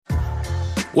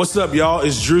What's up, y'all?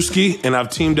 It's Drewski, and I've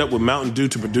teamed up with Mountain Dew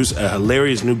to produce a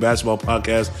hilarious new basketball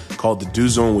podcast called The Dew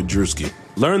Zone with Drewski.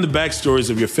 Learn the backstories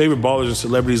of your favorite ballers and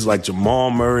celebrities like Jamal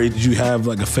Murray. Did you have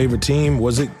like a favorite team?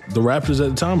 Was it the Raptors at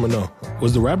the time or no?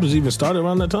 Was the Raptors even started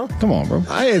around that time? Come on, bro.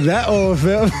 I ain't that old,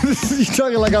 fam. You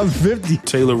talking like I'm 50.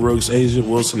 Taylor Rooks, Asia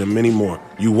Wilson, and many more.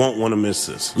 You won't want to miss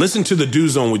this. Listen to The Dew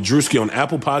Zone with Drewski on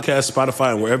Apple Podcasts,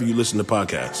 Spotify, and wherever you listen to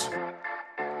podcasts.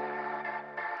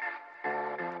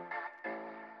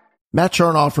 Matt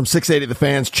Chernoff from 680 The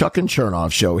Fans, Chuck and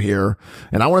Chernoff Show here.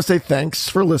 And I want to say thanks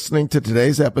for listening to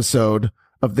today's episode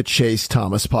of the Chase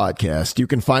Thomas Podcast. You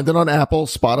can find it on Apple,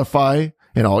 Spotify,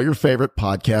 and all your favorite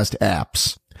podcast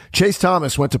apps. Chase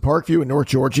Thomas went to Parkview in North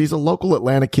Georgia. He's a local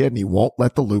Atlanta kid, and he won't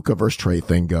let the Luka versus Trey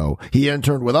thing go. He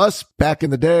interned with us back in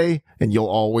the day, and you'll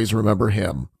always remember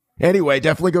him. Anyway,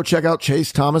 definitely go check out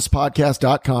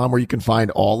ChaseThomasPodcast.com, where you can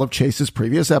find all of Chase's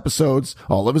previous episodes,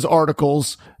 all of his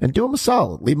articles, and do him a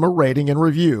solid. Leave him a rating and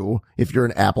review if you're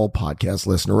an Apple Podcast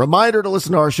listener. Reminder to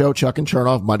listen to our show, Chuck and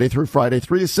Chernoff, Monday through Friday,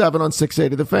 3 to 7 on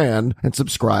 680 The Fan, and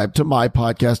subscribe to my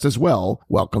podcast as well.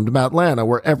 Welcome to Atlanta,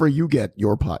 wherever you get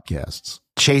your podcasts.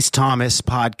 The Chase Thomas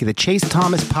Podcast.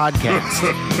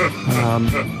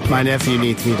 My nephew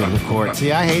needs me to record.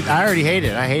 See, I already hate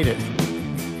it. I hate it.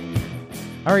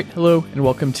 All right, hello, and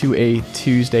welcome to a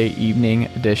Tuesday evening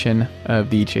edition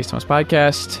of the Chase Thomas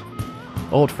Podcast.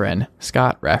 Old friend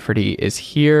Scott Rafferty is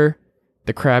here,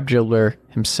 the crab jiggler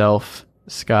himself.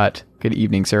 Scott, good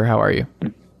evening, sir. How are you?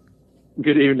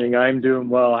 Good evening. I'm doing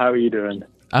well. How are you doing?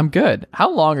 I'm good. How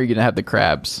long are you going to have the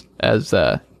crabs as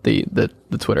the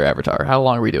Twitter avatar? How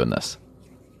long are we doing this?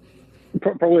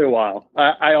 Probably a while.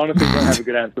 I honestly don't have a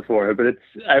good answer for it, but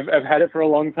I've had it for a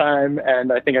long time,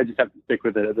 and I think I just have to stick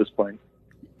with it at this point.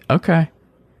 Okay.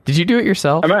 Did you do it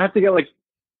yourself? I might have to get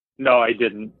no, I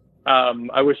didn't.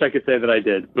 I wish I could say that I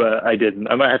did, but I didn't.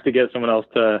 I might have to get someone else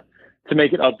to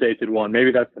make an updated one.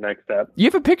 Maybe that's the next step. You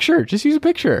have a picture. Just use a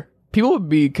picture. People would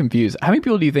be confused. How many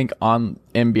people do you think on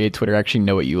NBA Twitter actually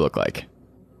know what you look like?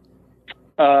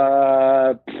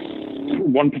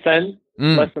 1%,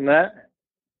 less than that.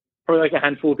 Probably like a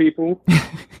handful of people.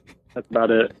 That's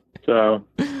about it. So,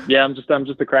 yeah, I'm just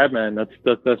a crab man.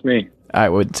 That's me. I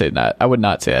wouldn't say that. I would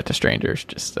not say that to strangers.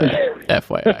 Just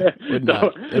FYI, would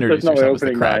not introduce yourself as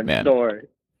the crab man. Don't worry.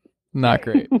 Not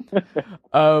great.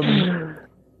 Well,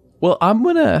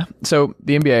 so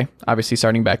the NBA obviously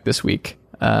starting back this week.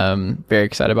 Very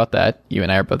excited about that. You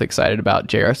and I are both excited about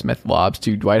J.R. Smith lobs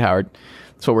to Dwight Howard.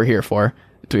 That's what we're here for.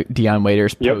 Deion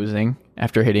Waiters posing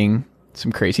after hitting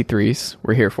some crazy threes.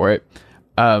 We're here for it.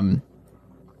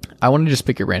 I want to just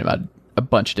pick your brain about a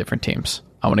bunch of different teams.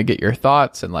 I want to get your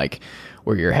thoughts and like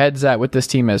where your head's at with this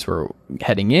team as we're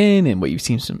heading in and what you've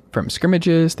seen from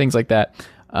scrimmages, things like that.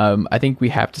 I think we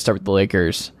have to start with the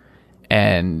Lakers.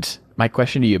 And my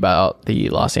question to you about the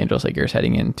Los Angeles Lakers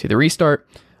heading into the restart,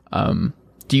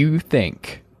 do you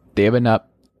think they have enough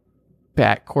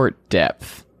backcourt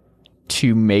depth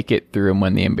to make it through and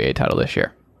win the NBA title this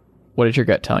year? What is your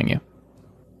gut telling you?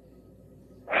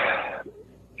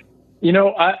 You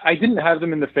know, I didn't have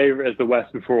them in the favorite as the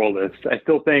West before all this. I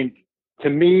still think,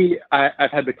 to me, I've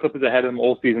had the Clippers ahead of them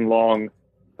all season long.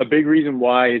 A big reason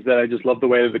why is that I just love the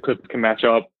way that the Clippers can match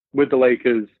up with the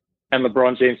Lakers and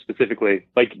LeBron James specifically.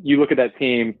 Like, you look at that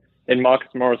team in Marcus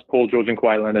Morris, Paul George, and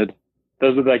Kawhi Leonard.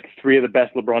 Those are like three of the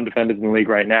best LeBron defenders in the league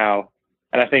right now.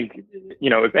 And I think, you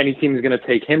know, if any team is going to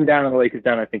take him down and the Lakers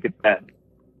down, I think it's them.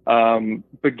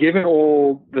 But given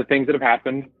all the things that have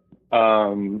happened,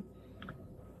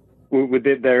 with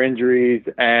their injuries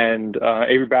and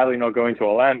Avery Bradley not going to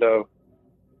Orlando,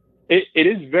 it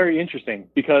is very interesting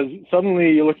because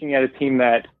suddenly you're looking at a team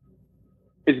that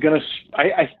is going to,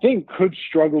 I think, could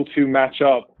struggle to match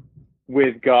up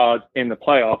with guards in the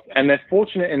playoffs. And they're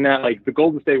fortunate in that, like, the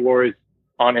Golden State Warriors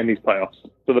aren't in these playoffs.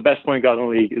 So the best point guard in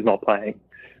the league is not playing.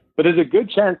 But there's a good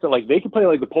chance that, like, they could play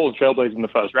like the Portland Trailblazers in the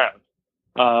first round.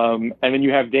 And then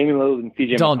you have Damian Lillard and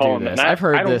CJ Don't McCollum. do this. I've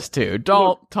heard this too.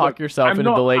 Don't talk yourself into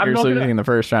the Lakers losing in the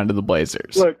first round to the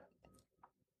Blazers. Look,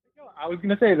 I was going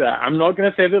to say that. I'm not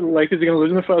going to say that the Lakers are going to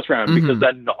lose in the first round because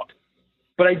they're not.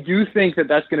 But I do think that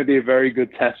that's going to be a very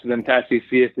good test for them to actually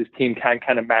see if this team can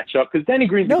kind of match up. Because Danny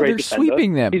Green's a great defender. They're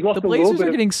sweeping them. The Blazers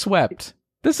are getting swept.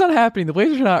 That's not happening. The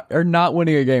Blazers are not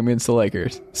winning a game against the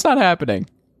Lakers. It's not happening.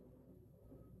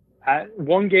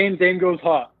 One game, Dame goes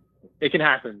hot. It can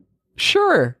happen.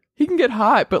 Sure, he can get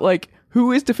hot, but like,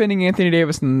 who is defending Anthony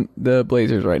Davis and the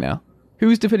Blazers right now?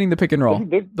 Who's defending the pick and roll?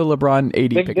 The LeBron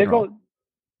AD pick and roll.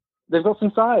 They've got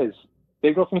some size.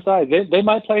 They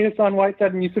might play Hassan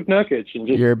Whiteside and Yusuf Nurkic and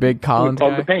just. You're a big Collins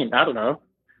guy. The paint. I don't know.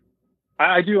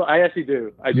 I do. I actually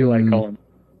do. I do like Collins.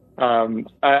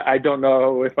 I don't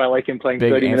know if I like him playing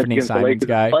Big 30 minutes Anthony against Simons the Lakers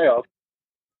guy. in the playoffs.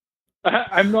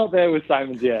 I'm not there with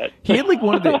Simons yet. He had like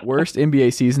one of the worst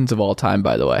NBA seasons of all time,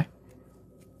 by the way.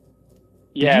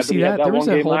 Did you see that? There was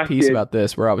a whole piece about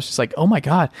this where I was just like, oh my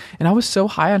God. And I was so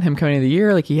high on him coming into the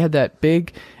year. Like, he had that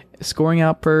big scoring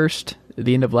outburst at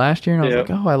the end of last year. And I was like,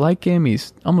 oh, I like him.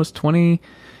 He's almost 20.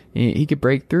 He could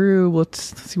break through. Let's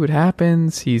see what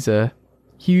happens. He's a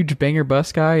huge banger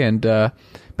bust guy. And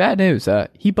bad news,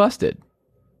 he busted.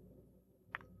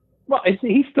 Well,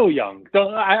 he's still young. So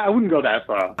I wouldn't go that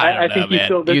far. I think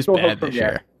man. There's still bad hope from this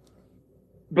year.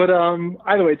 But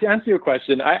either way, to answer your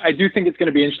question, I do think it's going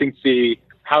to be interesting to see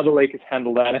how the Lakers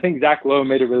handle that. And I think Zach Lowe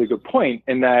made a really good point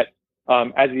in that,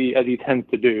 as he tends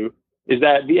to do, is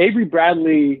that the Avery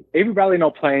Bradley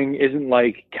not playing isn't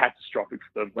like catastrophic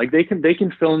for them. Like they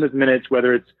can fill in his minutes,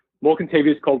 whether it's more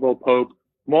Contavious Caldwell-Pope,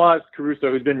 more Alex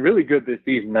Caruso, who's been really good this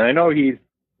season. And I know he's,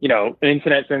 an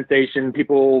internet sensation.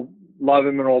 People love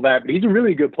him and all that, but he's a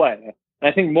really good player. And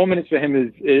I think more minutes for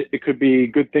him it could be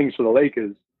good things for the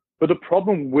Lakers. But the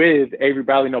problem with Avery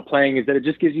Bradley not playing is that it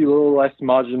just gives you a little less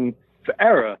margin for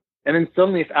error. And then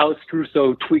suddenly if Alex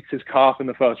Caruso tweaks his calf in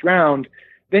the first round,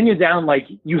 then you're down like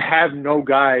you have no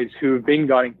guys who have been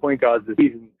guarding point guards this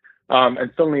season.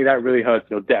 And suddenly that really hurts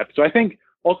your depth. So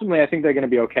ultimately, I think they're going to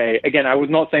be okay. Again, I was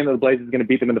not saying that the Blazers are going to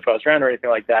beat them in the first round or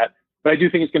anything like that, but I do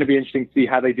think it's going to be interesting to see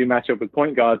how they do match up with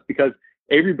point guards, because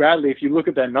Avery Bradley, if you look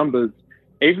at their numbers,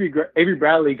 Avery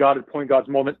Bradley guarded point guards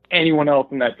more than anyone else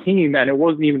in that team, and it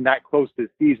wasn't even that close this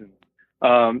season.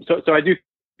 So I do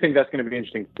think that's going to be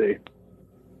interesting to see.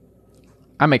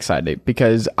 I'm excited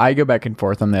because I go back and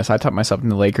forth on this. I taught myself in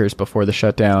the Lakers before the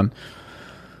shutdown.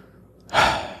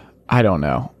 I don't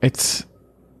know.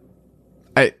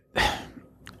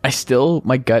 I still,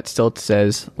 my gut still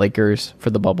says Lakers for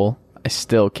the bubble. I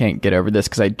still can't get over this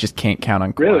because I just can't count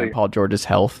on Kawhi and Paul George's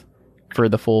health for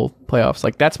the full playoffs.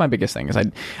 Like, that's my biggest thing is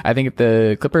I think if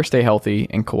the Clippers stay healthy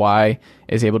and Kawhi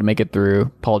is able to make it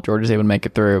through, Paul George is able to make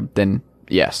it through, then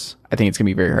yes, I think it's going to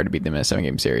be very hard to beat them in a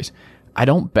 7-game series. I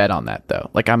don't bet on that though.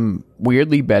 Like, I'm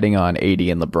weirdly betting on AD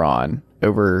and LeBron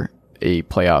over a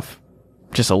playoff,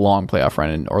 just a long playoff run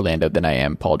in Orlando than I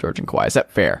am Paul George and Kawhi. Is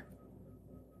that fair?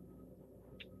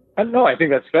 No, I think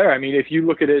that's fair. I mean, if you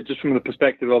look at it just from the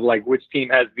perspective of like which team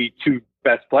has the two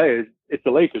best players, it's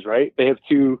the Lakers, right? They have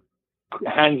two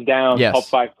hands down top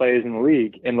 5 players in the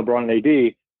league in LeBron and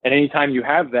AD. And anytime you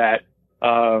have that,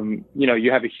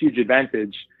 you have a huge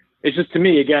advantage. It's just, to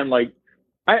me, again, like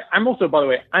I'm also, by the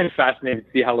way, I'm fascinated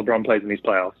to see how LeBron plays in these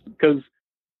playoffs, because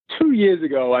 2 years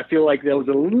ago, I feel like there was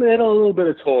a little bit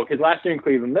of talk. His last year in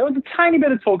Cleveland, there was a tiny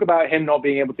bit of talk about him not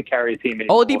being able to carry a team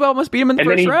anymore. Oladipo almost beat him in the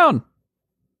first round.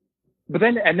 But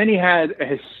then he had a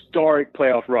historic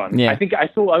playoff run. Yeah. I think I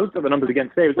looked at the numbers again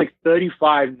today. It was like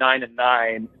 35,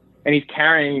 9-9, and he's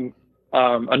carrying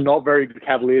a not very good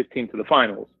Cavaliers team to the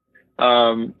finals.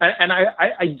 And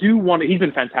I do wonder, he's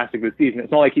been fantastic this season.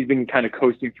 It's not like he's been kind of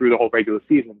coasting through the whole regular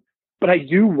season, but I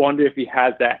do wonder if he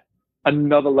has that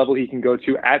another level he can go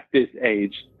to at this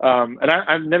age. And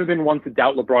I've never been one to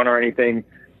doubt LeBron or anything.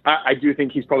 I do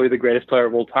think he's probably the greatest player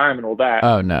of all time and all that.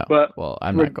 Oh, no. But well,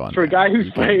 I'm not going for a guy who's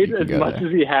played as much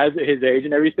as he has at his age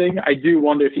and everything, I do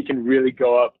wonder if he can really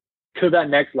go up to that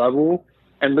next level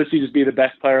and literally just be the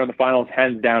best player in the finals,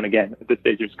 hands down, again, at this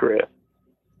stage of his career.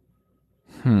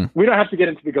 We don't have to get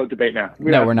into the GOAT debate now.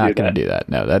 We're not going to do that.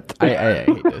 No, I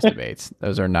hate those debates.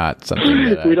 Those are not something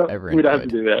that I ever enjoyed. We don't have to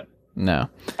do that. No.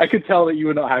 I could tell that you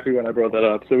were not happy when I brought that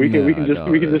up, so we can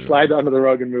just slide under the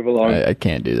rug and move along. I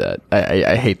can't do that.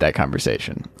 I hate that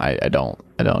conversation. I don't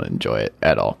enjoy it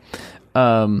at all.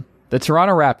 The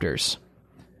Toronto Raptors.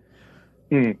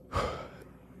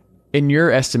 In your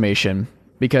estimation,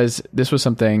 because this was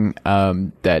something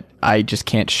that I just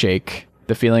can't shake,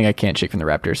 the feeling I can't shake from the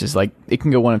Raptors is like it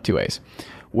can go one of two ways,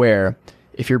 where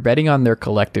if you're betting on their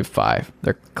collective 5,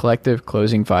 their collective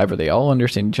closing 5, where they all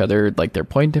understand each other, like their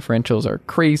point differentials are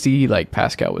crazy, like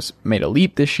Pascal was made a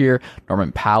leap this year,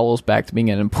 Norman Powell's back to being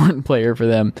an important player for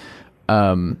them,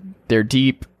 they're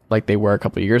deep like they were a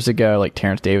couple of years ago, like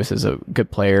Terrence Davis is a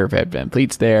good player, Van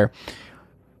Vliet's there,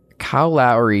 Kyle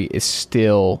Lowry is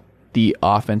still the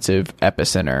offensive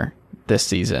epicenter this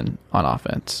season on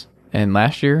offense, and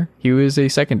last year he was a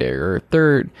secondary or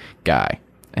third guy.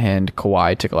 And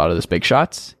Kawhi took a lot of those big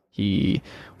shots. He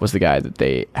was the guy that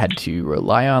they had to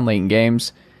rely on late in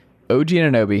games. OG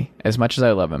Anunoby, as much as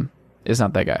I love him, is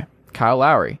not that guy. Kyle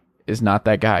Lowry is not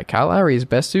that guy. Kyle Lowry is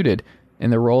best suited in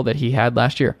the role that he had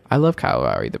last year. I love Kyle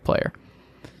Lowry, the player.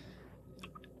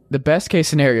 The best case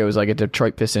scenario is like a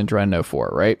Detroit Pistons run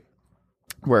 04, right?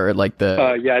 Where like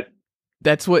the...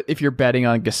 that's what, if you're betting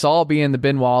on Gasol being the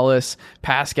Ben Wallace,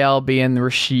 Pascal being the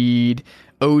Rashid,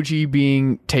 OG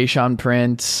being Tayshaun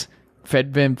Prince,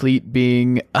 Fred VanVleet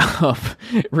being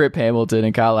Rip Hamilton,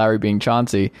 and Kyle Lowry being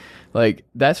Chauncey, like,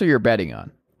 that's what you're betting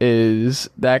on, is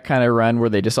that kind of run where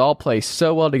they just all play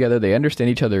so well together. They understand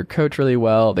each other, coach really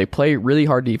well. They play really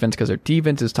hard defense because their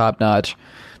defense is top notch.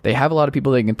 They have a lot of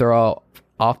people they can throw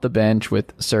off the bench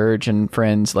with Serge and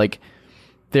friends. Like,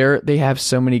 they have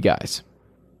so many guys.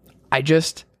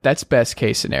 That's best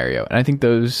case scenario. And I think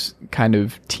those kind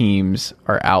of teams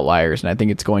are outliers. And I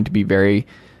think it's going to be very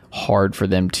hard for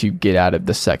them to get out of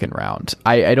the second round.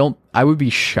 I would be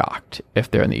shocked if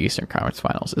they're in the Eastern Conference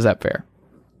Finals. Is that fair?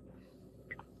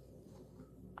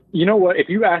 You know what? If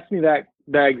you asked me that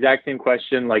exact same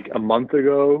question like a month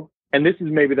ago, and this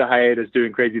is maybe the hiatus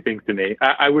doing crazy things to me,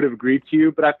 I would have agreed to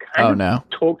you, but I've kind of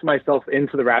talked myself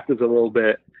into the Raptors a little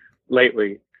bit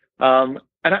lately. And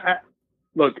I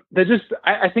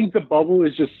think the bubble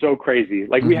is just so crazy.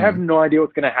 Like, we have no idea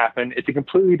what's going to happen. It's a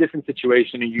completely different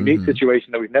situation, a unique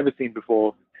situation that we've never seen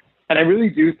before. And I really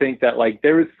do think that, like,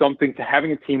 there is something to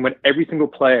having a team when every single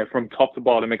player from top to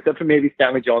bottom, except for maybe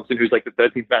Stanley Johnson, who's like the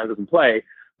 13th man, doesn't play,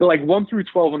 but like 1 through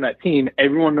 12 on that team,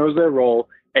 everyone knows their role,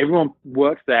 everyone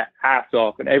works their ass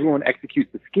off, and everyone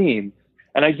executes the scheme.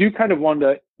 And I do kind of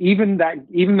wonder, even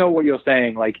though what you're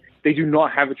saying, like, they do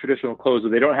not have a traditional closer,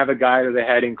 they don't have a guy that they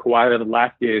had in Kawhi Leonard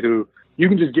last year who you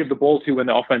can just give the ball to when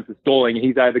the offense is stalling, and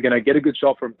he's either going to get a good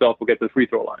shot for himself or get to the free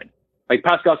throw line. Like,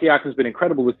 Pascal Siakam's been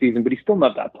incredible this season, but he's still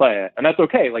not that player, and that's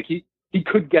okay. Like, he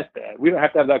could get there. We don't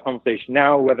have to have that conversation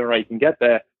now whether or not he can get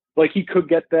there. Like, he could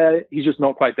get there. He's just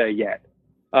not quite there yet.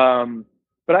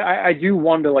 But I do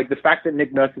wonder, like, the fact that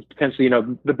Nick Nurse is potentially,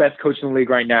 the best coach in the league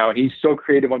right now, and he's so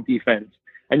creative on defense.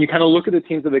 And you kind of look at the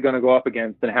teams that they're going to go up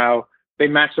against and how they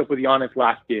matched up with Giannis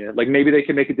last year. Like, maybe they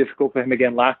can make it difficult for him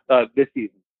again this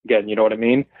season. Again, you know what I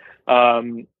mean?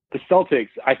 The Celtics,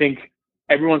 I think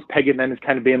everyone's pegging them as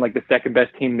kind of being like the second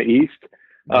best team in the East.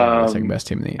 The second best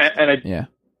team in the East.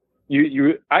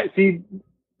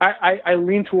 I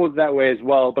lean towards that way as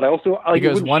well. But I also it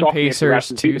goes 1 Pacers,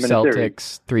 2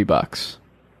 Celtics, $3.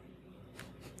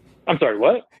 I'm sorry,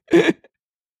 what?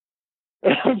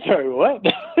 I'm sorry, what?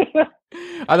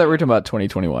 I thought we were talking about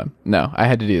 2021. No, I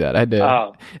had to do that.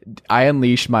 I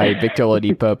unleashed my Victor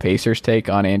Oladipo Pacers take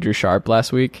on Andrew Sharp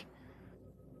last week.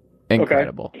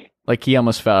 Incredible. Okay. Like, he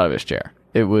almost fell out of his chair.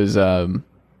 It was one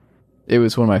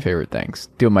of my favorite things,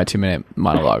 doing my 2-minute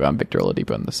monologue on Victor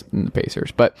Oladipo in the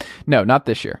Pacers. But no, not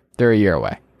this year. They're a year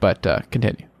away. But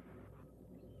continue.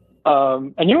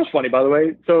 And you know what's funny, by the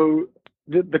way? So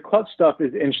the clutch stuff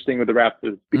is interesting with the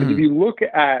Raptors because if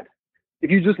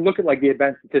you just look at like the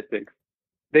advanced statistics,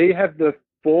 they have the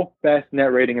 4th best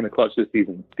net rating in the clutch this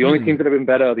season. The only teams that have been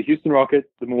better are the Houston Rockets,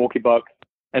 the Milwaukee Bucks,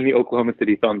 and the Oklahoma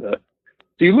City Thunder.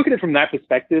 So you look at it from that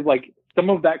perspective, like, some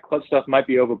of that clutch stuff might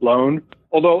be overblown.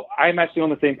 Although I'm actually on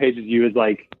the same page as you, as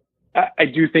like, I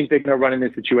do think they're going to run in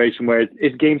this situation where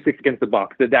it's game 6 against the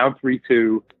Bucks. They're down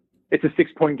 3-2. It's a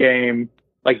 6-point game.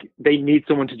 Like, they need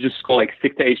someone to just score like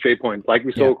 6 to 8 straight points, like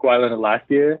we saw with Kawhi Leonard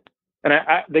last year. And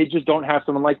they just don't have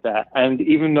someone like that. And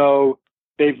even though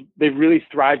they've really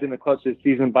thrived in the clutch this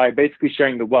season by basically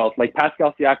sharing the wealth, like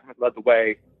Pascal Siakam has led the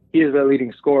way. He is their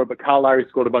leading scorer, but Kyle Lowry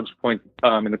scored a bunch of points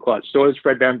in the clutch. So is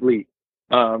Fred VanVleet.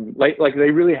 Like they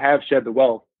really have shared the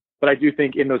wealth. But I do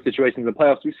think in those situations in the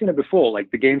playoffs, we've seen it before. Like,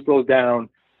 the game slows down,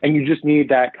 and you just need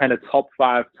that kind of top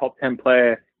 5, top 10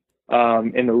 player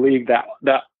in the league that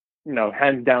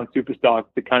hands down superstar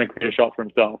to kind of create a shot for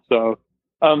himself. So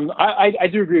I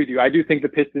do agree with you. I do think the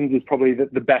Pistons is probably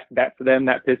the best bet for them,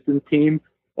 that Pistons team.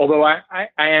 Although I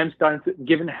am starting to,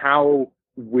 given how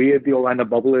weird the Orlando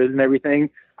bubble is and everything,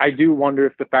 I do wonder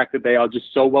if the fact that they are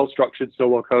just so well structured, so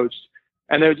well coached,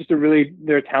 and they're just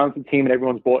they're a talented team and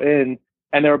everyone's bought in,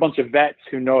 and they're a bunch of vets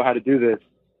who know how to do this.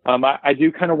 I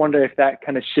do kind of wonder if that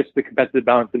kind of shifts the competitive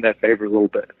balance in their favor a little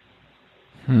bit.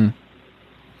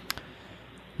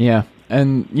 Yeah,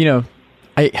 and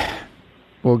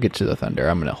we'll get to the Thunder.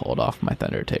 I'm going to hold off my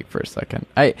Thunder take for a second.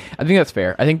 I think that's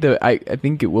fair. I think I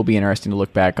think it will be interesting to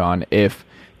look back on if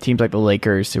teams like the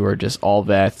Lakers, who are just all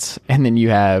vets, and then you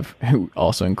have who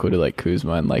also included like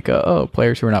Kuzma and like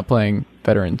players who are not playing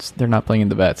veterans, they're not playing in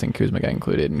the vets, and Kuzma got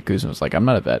included, and Kuzma was like, I'm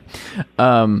not a vet.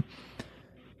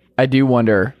 I do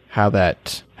wonder how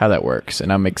that works,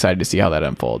 and I'm excited to see how that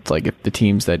unfolds. Like, if the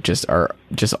teams that just are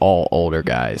just all older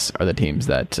guys are the teams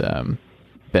that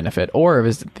benefit, or if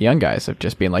it's the young guys of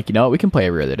just being like, we can play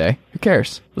every other day. Who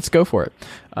cares? Let's go for it.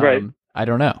 Right. I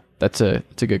don't know. That's a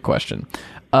good question.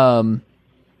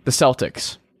 The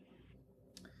Celtics,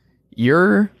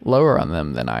 you're lower on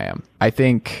them than I am. I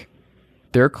think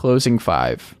their closing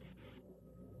 5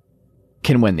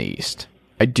 can win the East.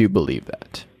 I do believe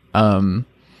that.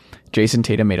 Jason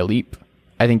Tatum made a leap.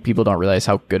 I think people don't realize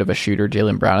how good of a shooter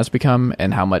Jaylen Brown has become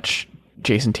and how much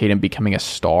Jason Tatum becoming a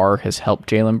star has helped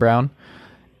Jaylen Brown.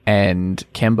 And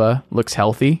Kemba looks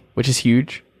healthy, which is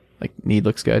huge. Like, Need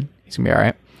looks good. He's going to be all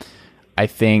right. I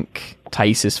think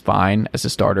Tice is fine as a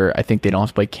starter. I think they don't have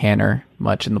to play Canner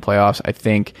much in the playoffs. I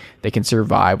think they can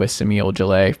survive with Samuel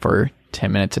Jaleh for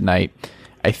 10 minutes a night.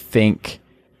 I think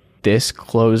this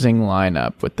closing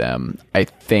lineup with them, I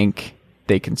think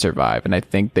they can survive. And I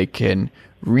think they can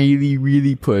really,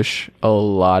 really push a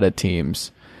lot of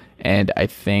teams. And I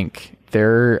think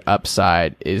their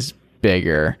upside is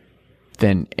bigger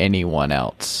than anyone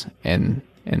else in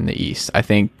the East. I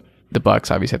think the Bucks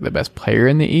obviously have the best player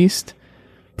in the East,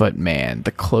 but man,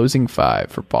 the closing five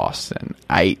for Boston,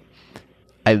 I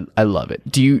love it.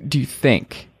 Do you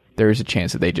think there's a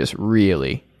chance that they just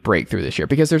really break through this year?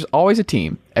 Because there's always a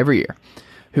team every year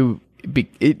who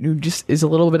just is a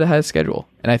little bit ahead of schedule,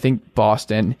 and I think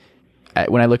Boston,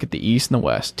 when I look at the East and the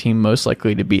West, team most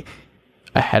likely to be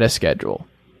ahead of schedule,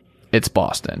 it's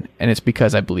Boston, and it's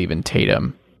because I believe in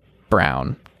Tatum,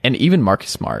 Brown, and even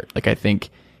Marcus Smart. Like, I think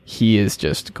he is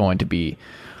just going to be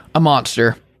a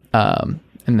monster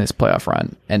in this playoff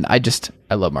run. And I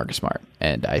love Marcus Smart.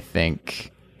 And I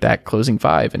think that closing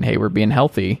five and Hayward being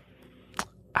healthy,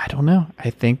 I don't know. I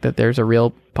think that there's a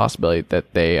real possibility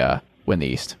that they win the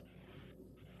East.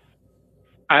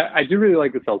 I do really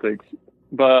like the Celtics,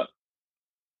 but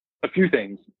a few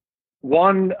things.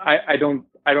 One, I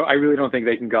really don't think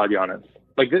they can guard Giannis.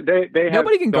 Like, they have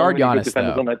nobody can guard Giannis,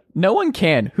 though. No one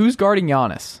can. Who's guarding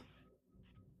Giannis?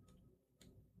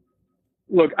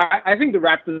 Look, I think the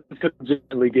Raptors could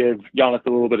legitimately give Giannis a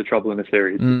little bit of trouble in the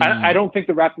series. I don't think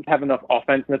the Raptors have enough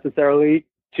offense necessarily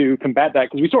to combat that,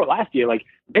 because we saw it last year. Like,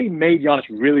 they made Giannis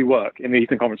really work in the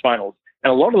Eastern Conference Finals,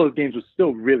 and a lot of those games were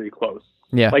still really close.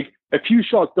 Yeah. Like, a few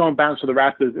shots don't bounce for the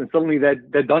Raptors, and suddenly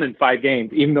they're done in 5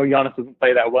 games, even though Giannis doesn't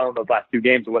play that well in those last 2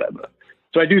 games or whatever.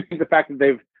 So I do think the fact that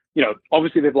they've,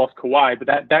 obviously they've lost Kawhi, but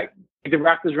that the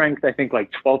Raptors ranked, I think, like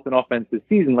 12th in offense this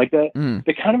season. Like, they're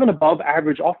kind of an above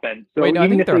average offense. So wait, no, even I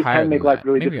think if they're they higher can make than life that.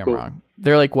 really Maybe difficult, I'm wrong.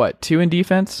 They're like what, 2 in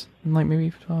defense? Like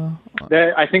maybe.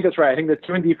 I think that's right. I think they're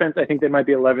 2 in defense. I think they might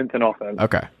be 11th in offense.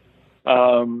 Okay.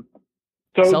 So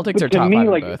Celtics are to top me, 5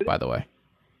 in like, both, by the way.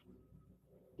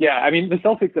 Yeah, I mean, the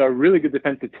Celtics are a really good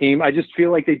defensive team. I just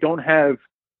feel like they don't have,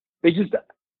 they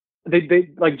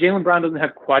like, Jaylen Brown doesn't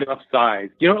have quite enough size.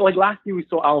 Like last year we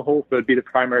saw Al Horford be the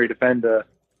primary defender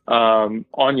on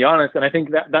Giannis, and I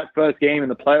think that first game in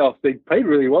the playoffs, they played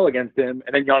really well against him,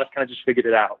 and then Giannis kind of just figured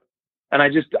it out. And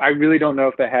I really don't know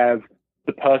if they have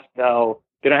the personnel.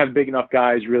 They don't have big enough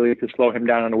guys really to slow him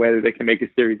down in a way that they can make a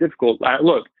series difficult.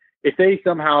 Look, if they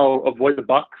somehow avoid the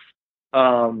Bucks,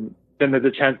 then there's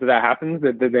a chance that happens,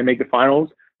 that they make the finals.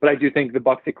 But I do think the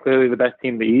Bucks are clearly the best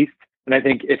team in the East. And I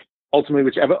think if ultimately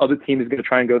whichever other team is going to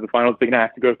try and go to the finals, they're going to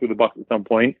have to go through the Bucks at some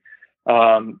point.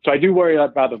 So I do worry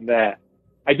about them there.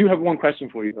 I do have one question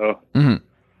for you, though. Mm-hmm.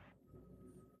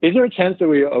 Is there a chance that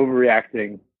we are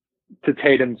overreacting to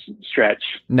Tatum's stretch?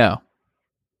 No.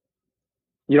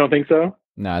 You don't think so?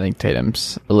 No, I think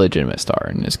Tatum's a legitimate star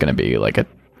and is going to be like an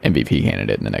MVP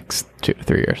candidate in the next 2 to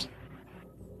 3 years.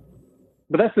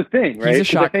 But that's the thing, right? He's a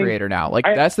shot creator now. Like,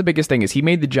 that's the biggest thing, is he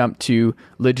made the jump to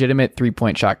legitimate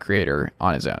 3-point shot creator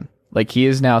on his own. Like, he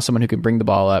is now someone who can bring the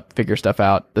ball up, figure stuff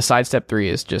out. The sidestep 3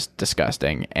 is just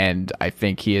disgusting, and I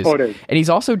think he is. Oh, it is. And he's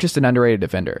also just an underrated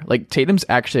defender. Like, Tatum's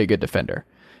actually a good defender,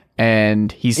 and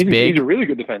he's big. He's a really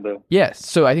good defender. Yes,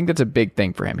 so I think that's a big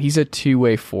thing for him. He's a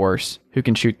two-way force who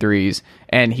can shoot threes,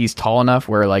 and he's tall enough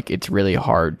where, like, it's really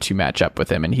hard to match up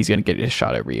with him, and he's going to get his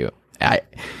shot over you. I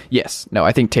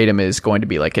think Tatum is going to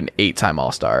be like an 8-time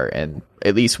All-Star and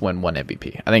at least win 1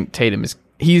 MVP. I think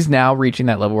he's now reaching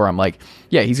that level where I'm like,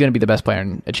 yeah, he's going to be the best player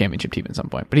in a championship team at some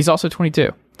point. But he's also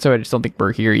 22, so I just don't think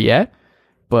we're here yet.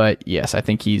 But yes, I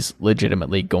think he's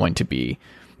legitimately going to be,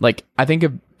 like, I think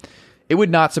it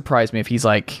would not surprise me if he's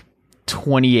like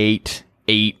 28,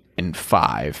 8, and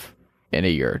 5 in a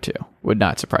year or two. Would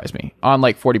not surprise me on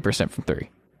like 40% from 3.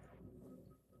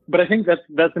 But I think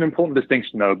that's an important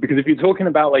distinction, though, because if you're talking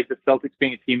about like the Celtics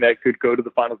being a team that could go to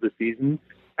the finals this season,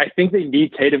 I think they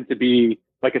need Tatum to be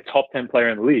like a top 10 player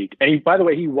in the league. And by the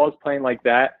way, he was playing like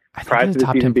that prior to the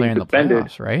top season 10 player being in the suspended.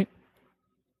 playoffs, right?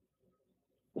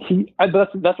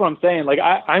 That's what I'm saying. Like,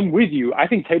 I'm with you. I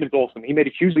think Tatum's awesome. He made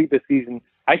a huge leap this season.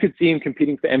 I could see him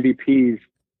competing for MVPs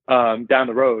down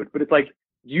the road. But it's like,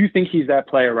 do you think he's that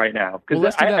player right now? Well,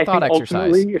 let's do that thought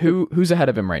exercise. Who's ahead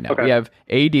of him right now? Okay. We have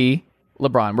AD,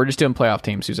 LeBron. We're just doing playoff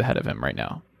teams. Who's ahead of him right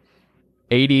now?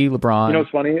 AD, LeBron. You know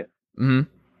what's funny? Mm-hmm.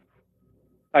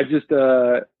 I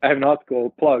have an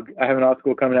article I have an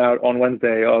article coming out on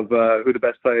Wednesday of who the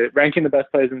best players, ranking the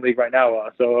best players in the league right now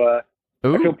are. So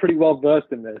I feel pretty well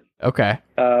versed in this. Okay.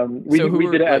 We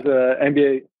did it as a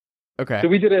NBA. Okay. So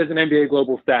we did it as an NBA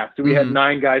global staff. So we had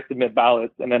 9 guys submit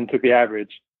ballots and then took the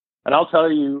average. And I'll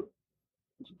tell you,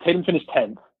 Tatum finished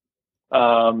 10th.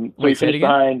 So he finished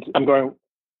behind.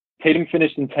 Tatum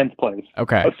finished in 10th place.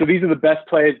 Okay. So these are the best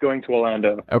players going to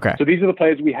Orlando. Okay. So these are the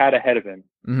players we had ahead of him.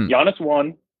 Giannis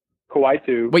 1, Kawhi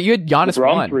 2. Wait, you had Giannis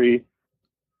LeBron 1? 3.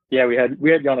 Yeah, we had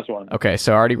Giannis 1. Okay,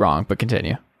 so already wrong, but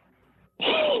continue.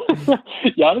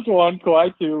 Giannis 1,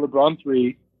 Kawhi 2, LeBron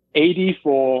 3, AD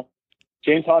 4,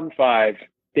 James Harden 5,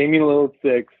 Damian Lillard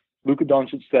 6, Luka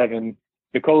Doncic 7,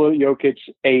 Nikola Jokic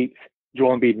 8,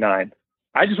 Joel Embiid 9.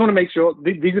 I just want to make sure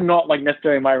these are not like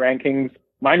necessarily my rankings.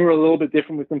 Mine were a little bit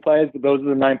different with some players, but those are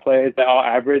the 9 players that our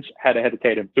average had ahead of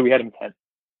Tatum. So we had him 10th.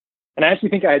 And I actually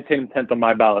think I had Tatum 10th on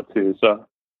my ballot too. So.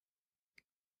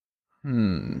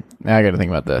 Now I got to think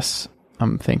about this.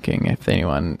 I'm thinking if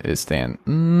anyone is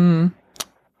staying.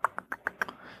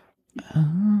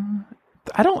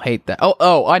 I don't hate that.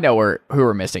 Oh, I know who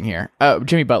we're missing here.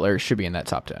 Jimmy Butler should be in that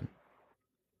top 10.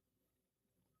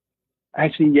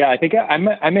 Actually, yeah, I think I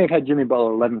may have had Jimmy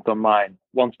Butler 11th on mine,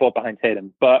 one spot behind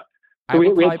Tatum. But so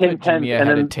we had Tatum put 10th, Jimmy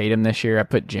ahead of Tatum this year. I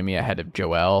put Jimmy ahead of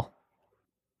Joel.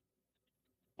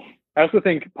 I also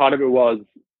think part of it was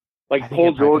like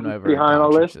Paul George was behind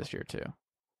all this year too.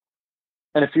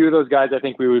 And a few of those guys, I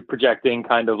think we were projecting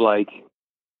kind of like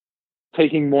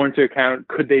taking more into account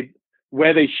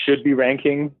where they should be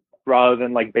ranking rather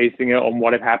than like basing it on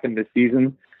what had happened this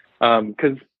season.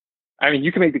 Because I mean,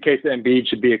 you can make the case that Embiid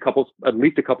should be at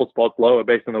least a couple spots lower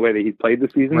based on the way that he's played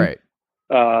this season. Right.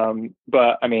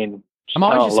 But I mean, I'm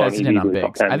always just hesitant on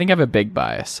bigs. I think I have a big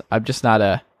bias. I'm just not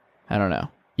I don't know.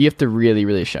 You have to really,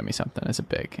 really show me something as a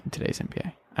big in today's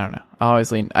NBA. I don't know. I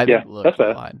always lean. I think that's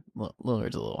fair.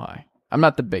 Lillard's a little high. I'm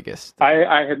not the biggest.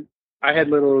 I had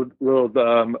little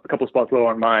a couple spots lower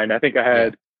on mine. I think I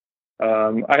had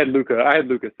Luka. I had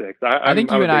Luka 6. I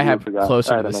think you and I have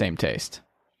closer to the same taste.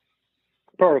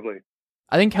 Probably.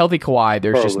 I think healthy Kawhi,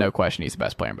 there's just no question he's the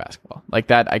best player in basketball. Like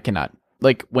that, I cannot.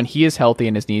 Like when he is healthy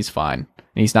and his knee's fine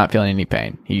and he's not feeling any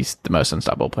pain, he's the most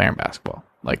unstoppable player in basketball.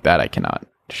 Like that, I cannot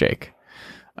shake.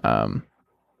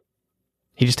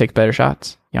 He just takes better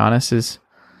shots. Giannis is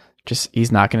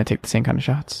he's not going to take the same kind of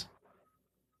shots.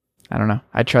 I don't know.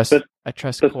 I trust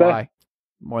Kawhi fair.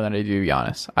 More than I do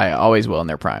Giannis. I always will in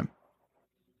their prime.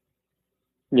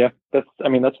 Yeah, that's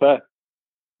fair.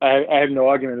 I have no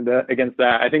argument against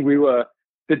that. I think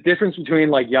the difference between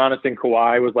like Giannis and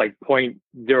Kawhi was like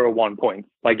 0.01 points.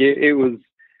 Like there was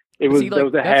a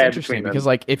that's head interesting because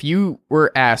like if you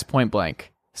were asked point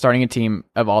blank starting a team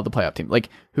of all the playoff teams, like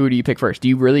who do you pick first? Do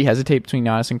you really hesitate between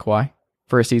Giannis and Kawhi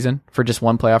for a season for just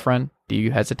one playoff run? Do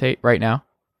you hesitate right now?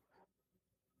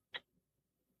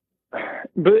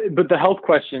 But the health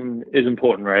question is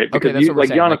important, right? Because that's what we're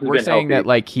saying. Giannis like, we're saying healthy. That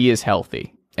like he is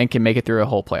healthy and can make it through a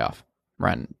whole playoff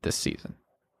run this season.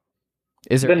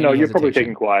 Is there? Then no, you're hesitation? probably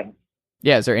taking Kawhi.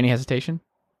 Yeah, is there any hesitation?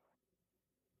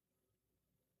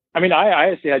 I mean,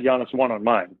 I actually had Giannis 1 on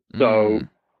mine. So,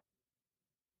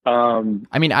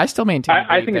 I mean, I still maintain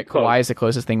I think that Kawhi is the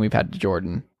closest thing we've had to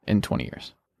Jordan in 20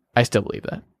 years. I still believe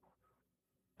that.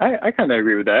 I kind of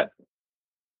agree with that.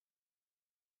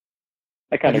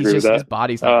 I kind of agree with that. His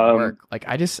body's not going to work. Like,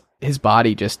 his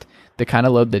body just, the kind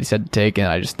of load that he's had to take, and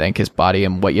I just think his body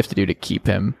and what you have to do to keep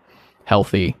him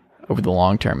healthy over the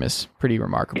long term is pretty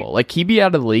remarkable. Like, he'd be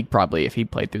out of the league probably if he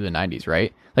played through the 90s,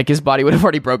 right? Like, his body would have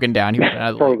already broken down. He would have been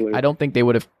out of the league. I don't think they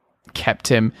would have kept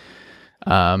him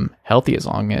healthy as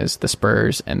long as the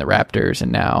Spurs and the Raptors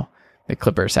and now the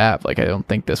Clippers have. Like, I don't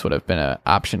think this would have been an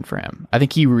option for him. I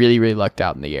think he really, really lucked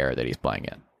out in the era that he's playing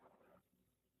in.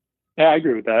 Yeah, I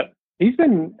agree with that.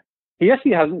 He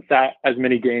actually hasn't sat as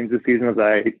many games this season as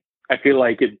I feel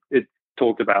like it's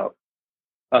talked about.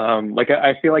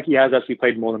 I feel like he has actually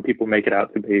played more than people make it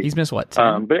out to be. He's missed what?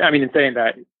 10? But I mean, in saying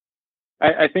that,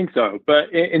 I think so.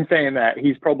 But in saying that,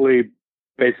 he's probably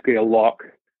basically a lock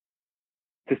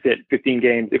to sit 15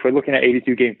 games. If we're looking at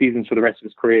 82 game seasons for the rest of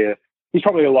his career, he's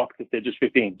probably a lock to sit just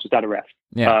 15, just out of rest.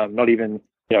 Yeah. Not even,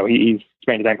 he's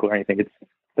sprained his ankle or anything.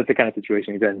 That's the kind of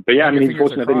situation he's in. But yeah, I mean, he's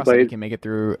fortunate that he plays. He can make it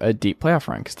through a deep playoff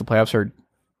run because the playoffs are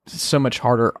so much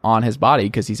harder on his body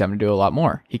because he's having to do a lot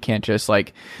more. He can't just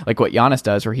like what Giannis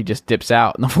does, where he just dips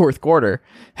out in the fourth quarter,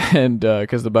 and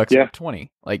because the Bucks are 20.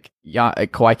 Like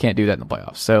Kawhi can't do that in the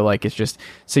playoffs. So like it's just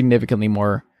significantly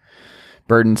more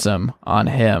burdensome on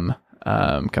him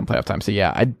come playoff time. So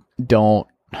yeah, I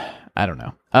don't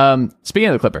know. Speaking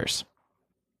of the Clippers,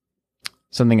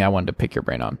 something I wanted to pick your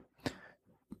brain on.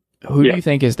 Who do you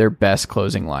think is their best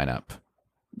closing lineup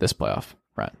this playoff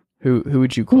run? Who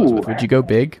would you close with? Would you go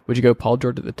big? Would you go Paul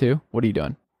George at the 2? What are you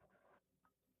doing?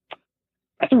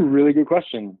 That's a really good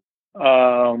question.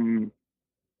 I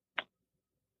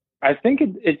think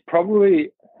it's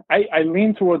probably I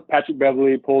lean towards Patrick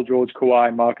Beverley, Paul George,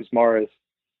 Kawhi, Marcus Morris,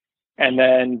 and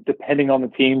then depending on the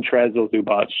team, Trez or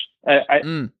Zubac. I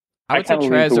would say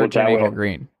Trez or JaMychal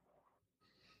Green.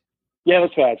 Yeah,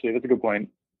 that's fair, actually. That's a good point.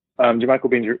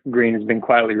 JaMychal Green has been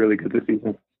quietly really good this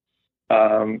season.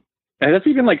 And that's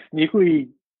even like sneakily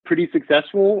pretty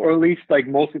successful, or at least like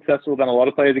more successful than a lot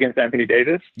of players against Anthony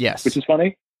Davis. Yes. Which is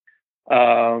funny.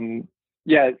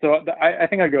 Yeah, so I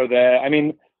think I'd go there. I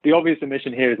mean, the obvious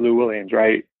omission here is Lou Williams,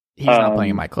 right? He's not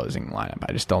playing in my closing lineup.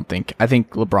 I think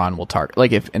LeBron will target,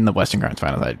 like if in the Western Conference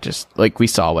Finals, I just, like we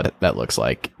saw what that looks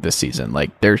like this season.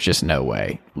 Like there's just no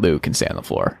way Lou can stay on the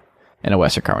floor in a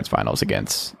Western Conference Finals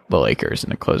against the Lakers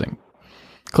in a closing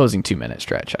 2-minute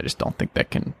stretch. I just don't think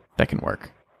that can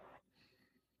work.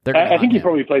 I think he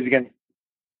probably closes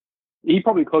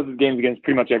games against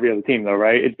pretty much every other team though,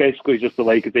 right? It's basically just the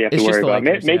Lakers they have to worry about.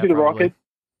 Maybe the Rockets.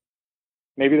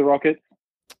 Maybe the Rockets.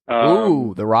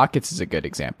 The Rockets is a good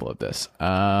example of this.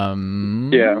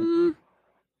 Yeah.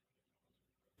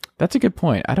 That's a good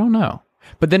point. I don't know.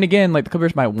 But then again, like the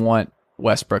Clippers might want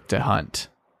Westbrook to hunt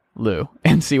Lou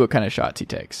and see what kind of shots he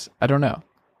takes. I don't know.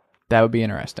 That would be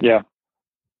interesting. Yeah.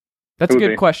 That's a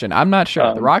good question. I'm not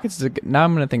sure. The Rockets is now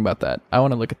I'm going to think about that. I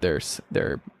want to look at their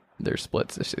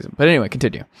splits this season. But anyway,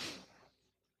 continue.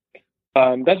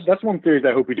 That's one series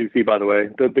I hope we do see, by the way,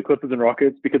 the Clippers and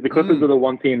Rockets, because the Clippers are the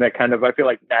one team that kind of, I feel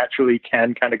like naturally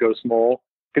can kind of go small.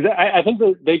 Because I think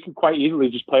that they could quite easily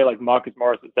just play like Marcus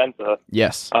Morris at center.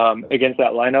 Yes. Against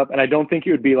that lineup. And I don't think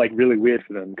it would be like really weird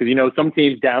for them. Because, you know, some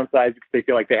teams downsize because they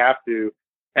feel like they have to.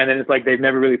 And then it's like they've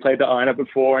never really played that lineup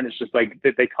before. And it's just like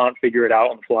they can't figure it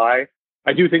out on the fly.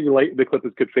 I do think the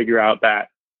Clippers could figure out that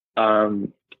to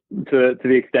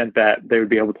the extent that they would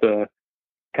be able to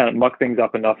kind of muck things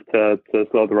up enough to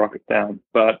slow the Rockets down.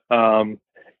 But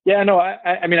yeah, no,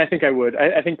 I mean, I think I would.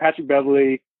 I think Patrick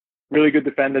Beverley, really good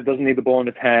defender, doesn't need the ball in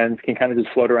his hands, can kind of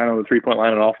just float around on the 3-point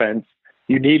line on offense.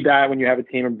 You need that when you have a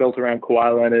team built around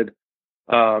Kawhi Leonard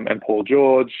and Paul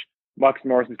George. Marcus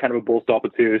Morris is kind of a ball stopper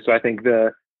too. So I think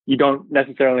you don't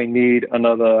necessarily need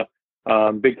another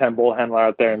big time ball handler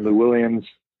out there in Lou Williams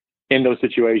in those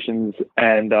situations.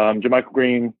 And JaMychal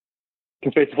Green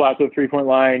can space the floor to the 3-point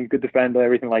line, good defender,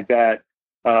 everything like that.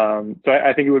 So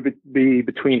I think it would be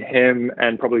between him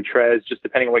and probably Trez, just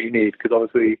depending on what you need, because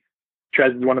obviously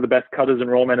Trez is one of the best cutters and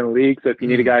rollmen in the league. So if you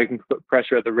need a guy who can put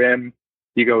pressure at the rim,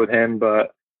 you go with him.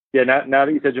 But yeah, now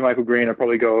that you said JaMychal Green, I'll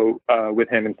probably go with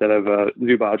him instead of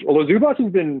Zubac. Although Zubac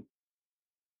has been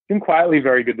quietly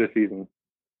very good this season.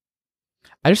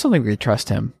 I just don't think we trust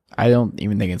him. I don't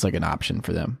even think it's like an option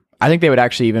for them. I think they would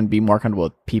actually even be more comfortable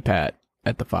with P-Pat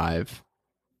at the 5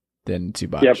 than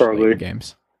Zubac. Yeah, probably.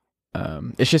 Games.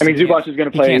 It's just, I mean, Zubac is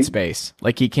going to play. He can't space.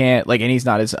 Like he can't. Like, and he's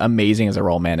not as amazing as a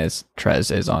roll man as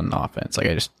Trez is on offense. Like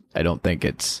I don't think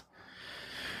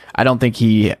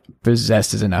he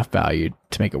possesses enough value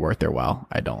to make it worth their while.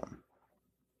 I don't.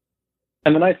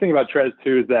 And the nice thing about Trez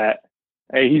too is that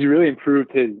he's really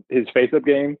improved his face-up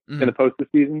game in the post this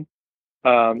season.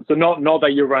 So not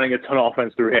that you're running a ton of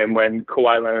offense through him when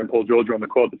Kawhi Leonard and Paul George are on the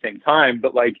court at the same time,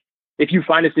 but like if you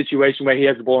find a situation where he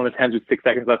has the ball in his hands with 6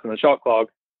 seconds left on the shot clock,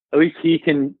 at least he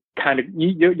can kind of,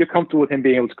 you're comfortable with him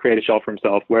being able to create a shot for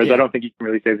himself, whereas I don't think you can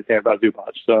really say the same about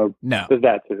Zubac. So no, there's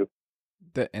that too.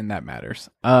 And that matters.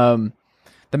 The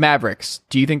Mavericks,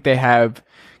 do you think they have,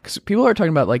 because people are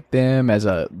talking about like them as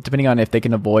depending on if they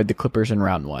can avoid the Clippers in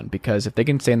round 1, because if they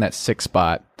can stay in that 6th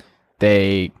spot,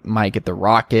 they might get the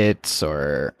Rockets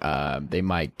or they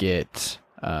might get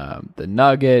the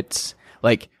Nuggets.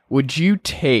 Like, would you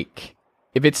take,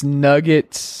 if it's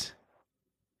Nuggets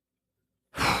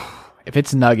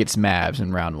Mavs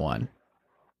in round 1,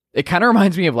 it kind of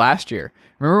reminds me of last year.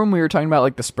 Remember when we were talking about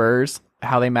like the Spurs,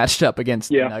 how they matched up against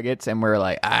the Nuggets, and we're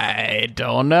like, I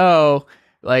don't know.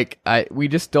 Like, we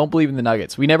just don't believe in the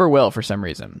Nuggets. We never will for some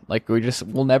reason. Like,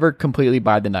 we'll never completely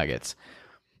buy the Nuggets.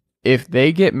 If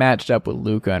they get matched up with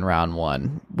Luka in round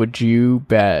 1, would you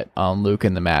bet on Luka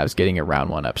and the Mavs getting a round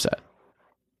 1 upset?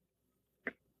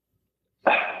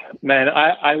 Man,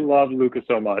 I love Luka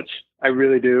so much. I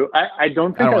really do. I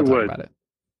don't think I would. Talk about it.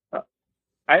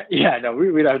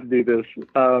 We'd have to do this.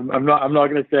 I'm not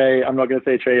gonna say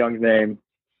Trae Young's name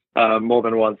more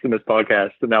than once in this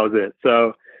podcast, and that was it.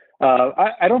 So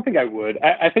I don't think I would.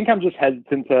 I think I'm just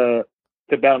hesitant to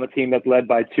bet on a team that's led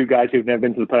by 2 guys who've never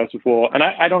been to the playoffs before. And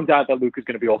I don't doubt that Luka's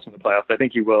going to be awesome in the playoffs. I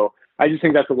think he will. I just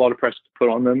think that's a lot of pressure to put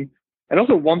on them. And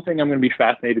also one thing I'm going to be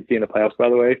fascinated to see in the playoffs, by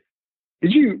the way,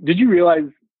 did you realize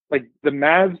like the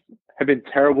Mavs have been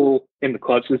terrible in the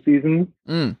clutch this season?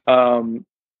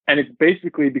 And it's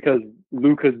basically because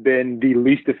Luka's been the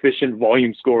least efficient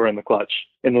volume scorer in the clutch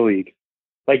in the league.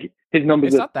 Like his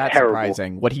numbers it's are not that terrible.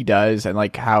 surprising what he does and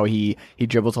like how he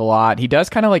dribbles a lot. He does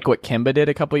kind of like what Kemba did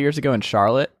a couple years ago in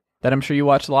Charlotte that I'm sure you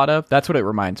watched a lot of. That's what it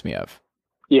reminds me of.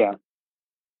 Yeah.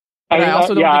 But I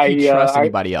also don't think he trusts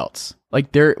anybody else.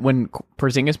 Like when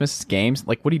Porzingis misses games,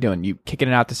 like what are you doing? You kicking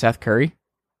it out to Seth Curry?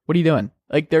 What are you doing?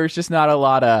 Like there's just not a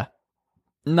lot of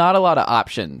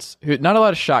options. Not a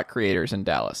lot of shot creators in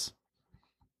Dallas.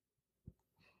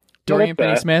 Dorian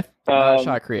Finney-Smith, not a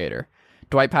shot creator.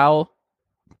 Dwight Powell,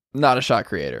 not a shot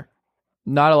creator.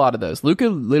 Not a lot of those. Luka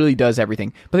literally does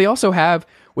everything. But they also have,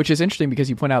 which is interesting because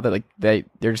you point out that like they're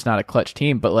just not a clutch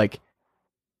team, but like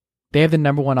they have the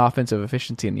number one offensive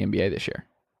efficiency in the NBA this year.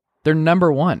 They're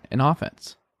number one in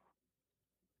offense.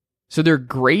 So they're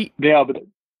great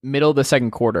middle of the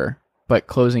second quarter, but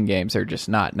closing games are just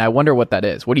not. And I wonder what that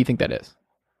is. What do you think that is?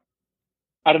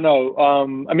 I don't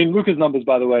know. I mean, Luka's numbers,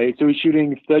 by the way. So he's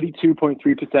shooting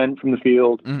 32.3% from the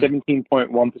field,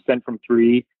 17.1% from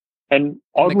three, and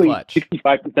oddly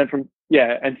 65% from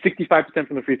and 65%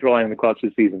 from the free throw line in the clutch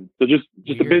this season. So just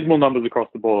abysmal numbers across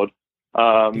the board.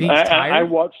 I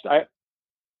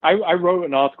wrote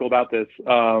an article about this,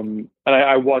 and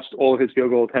I watched all of his field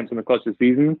goal attempts in the clutch this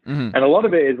season, and a lot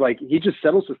of it is like he just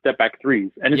settles for step back threes,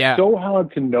 and it's so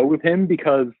hard to know with him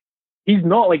because he's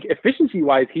not like efficiency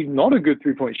wise, he's not a good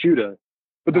 3-point shooter.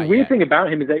 But the weird thing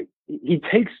about him is that he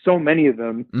takes so many of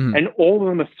them, and all of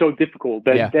them are so difficult.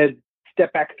 They're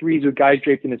step back threes with guys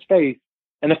draped in his face.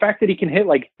 And the fact that he can hit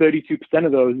like 32%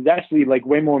 of those is actually like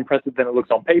way more impressive than it looks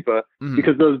on paper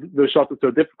because those shots are so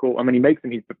difficult. And when he makes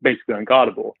them, he's basically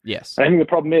unguardable. Yes. And I think the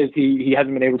problem is he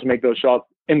hasn't been able to make those shots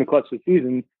in the clutch this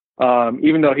season,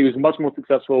 even though he was much more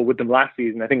successful with them last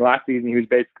season. I think last season he was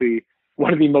basically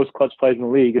one of the most clutch players in the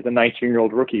league as a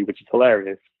 19-year-old rookie, which is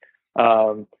hilarious.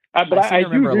 But I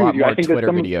remember a lot more Twitter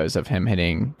that videos of him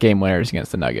hitting game winners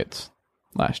against the Nuggets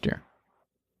last year.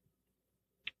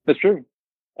 That's true.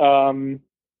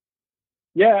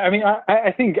 Yeah, I mean,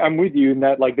 I think I'm with you in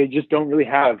that, like, they just don't really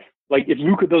have, like, if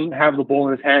Luka doesn't have the ball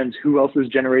in his hands, who else is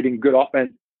generating good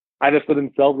offense, either for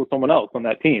themselves or someone else on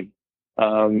that team?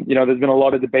 There's been a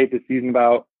lot of debate this season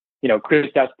about,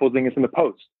 Kristaps Porzingis in the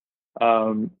post.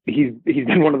 He's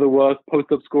been one of the worst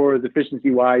post-up scorers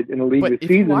efficiency-wise in the league this season.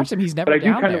 But if you watch him, he's never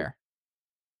down there.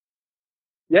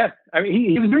 Yeah, I mean,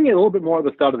 he was doing it a little bit more at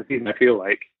the start of the season, I feel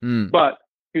like. But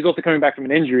he was also coming back from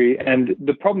an injury, and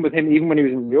the problem with him, even when he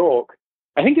was in New York,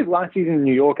 I think his last season in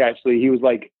New York, actually, he was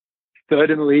like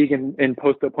third in the league in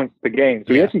post-up points per game.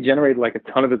 So he actually generated like a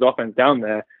ton of his offense down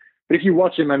there. But if you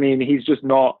watch him, I mean, he's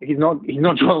not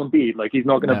Joel Embiid. Like, he's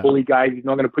not going to bully guys. He's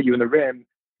not going to put you in the rim.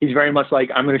 He's very much like,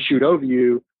 I'm going to shoot over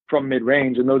you from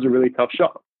mid-range, and those are really tough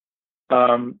shots.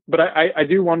 But I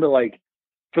do wonder, like,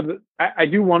 I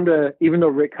do wonder, even though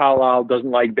Rick Carlisle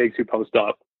doesn't like bigs who post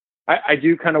up, I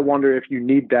do kind of wonder if you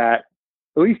need that.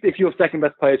 At least if your second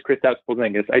best player is Kristaps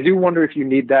Porzingis, I do wonder if you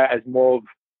need that as more of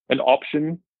an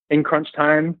option in crunch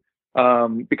time,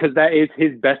 because that is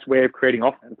his best way of creating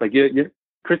offense. Like,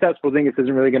 Kristaps Porzingis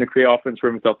isn't really going to create offense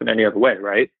for himself in any other way,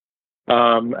 right?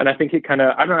 And I think it kind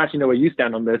of, I don't actually know where you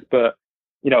stand on this, but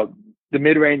the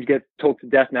mid-range gets talked to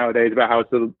death nowadays about how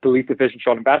it's the least efficient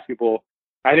shot in basketball.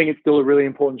 I think it's still a really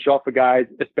important shot for guys,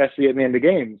 especially at the end of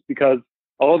games, because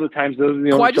a lot of the times those are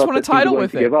the only shots that teams are willing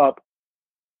to give up.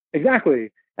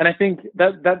 Exactly. And I think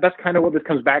that's kind of what this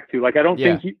comes back to. Like, I don't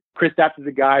think Kristaps is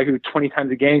a guy who 20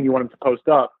 times a game you want him to post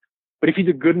up. But if he's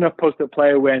a good enough post-up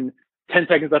player when 10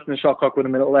 seconds left in the shot clock with a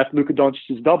minute left, Luka Doncic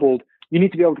is doubled, you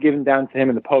need to be able to give him down to him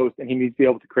in the post, and he needs to be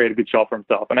able to create a good shot for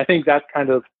himself. And I think that's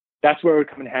where it would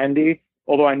come in handy.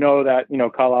 Although I know that,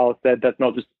 Carlisle said that's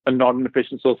not just not an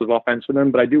efficient source of offense for them,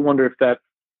 but I do wonder if that's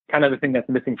kind of the thing that's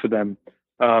missing for them.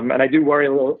 And I do worry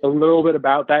a little bit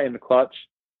about that in the clutch.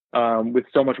 With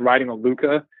so much riding on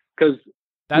Luka, because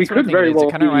that's what I think it is.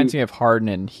 It kind of reminds me of Harden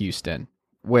in Houston,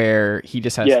 where he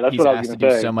just has he's asked to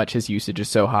do so much. His usage is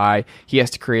so high. He has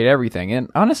to create everything. And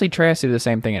honestly, Trey has to do the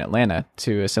same thing in Atlanta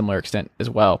to a similar extent as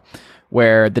well,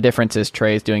 where the difference is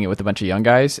Trey's doing it with a bunch of young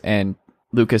guys and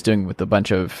Luka's doing it with a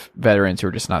bunch of veterans who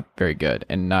are just not very good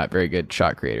and not very good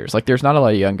shot creators. Like, there's not a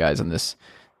lot of young guys on this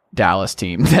Dallas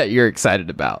team that you're excited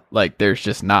about. Like, there's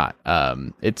just not.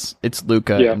 It's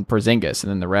Luka and Porzingis,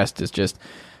 and then the rest is just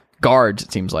guards,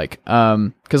 it seems like.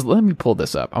 Because let me pull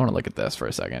this up. I want to look at this for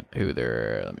a second.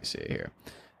 Let me see here.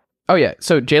 Oh yeah,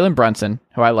 so Jalen Brunson,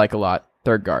 who I like a lot,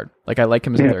 third guard. Like, I like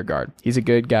him as a third guard. He's a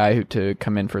good guy to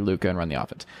come in for Luka and run the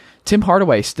offense. Tim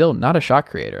Hardaway, still not a shot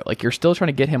creator. Like, you're still trying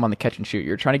to get him on the catch and shoot.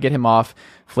 You're trying to get him off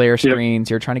flare screens.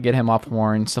 You're trying to get him off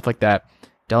horns, stuff like that.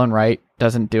 Dylan Wright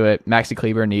doesn't do it. Maxi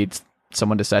Kleber needs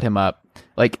someone to set him up.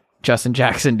 Like, Justin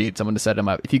Jackson needs someone to set him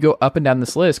up. If you go up and down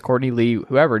this list, Courtney Lee,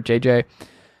 whoever, JJ,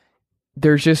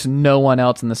 there's just no one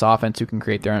else in this offense who can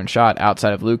create their own shot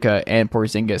outside of Luka and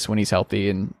Porzingis when he's healthy.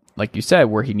 And like you said,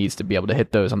 where he needs to be able to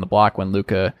hit those on the block when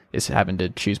Luka is having to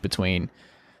choose between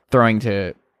throwing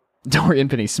to Dorian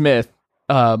Finney-Smith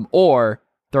or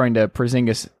throwing to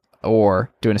Porzingis or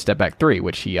doing a step back three,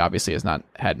 which he obviously has not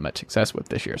had much success with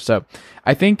this year. So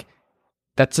I think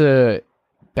that's a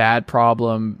bad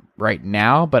problem right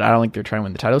now, but I don't think they're trying to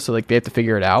win the title. So like they have to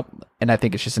figure it out. And I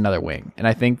think it's just another wing. And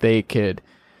I think they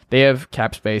have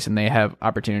cap space and they have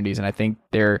opportunities. And I think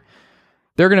they're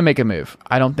going to make a move.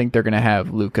 I don't think they're going to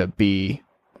have Luka be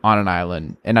on an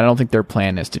island. And I don't think their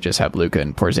plan is to just have Luka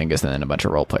and Porzingis and then a bunch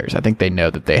of role players. I think they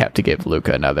know that they have to give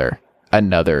Luka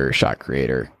another shot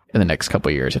creator in the next couple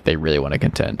of years if they really want to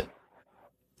contend.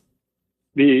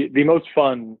 The most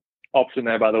fun option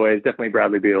there, by the way, is definitely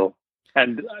Bradley Beal.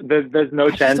 And there's no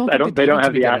chance. They don't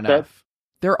have the assets. Enough.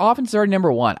 Their offense is already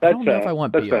number one. I don't know if I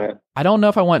want Beal. Fair. I don't know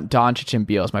if I want Doncic and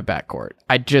Beal as my backcourt.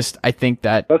 I think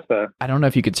that that's fair. I don't know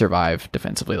if you could survive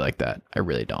defensively like that. I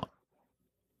really don't.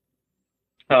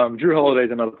 Drew Holiday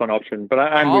is another fun option, but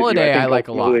I'm Holiday with you. I like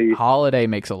a lot. Holiday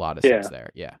makes a lot of sense there.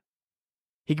 Yeah,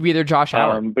 he could be their Josh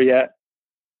Allen. But yeah,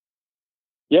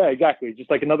 exactly. Just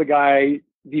like another guy,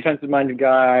 defensive-minded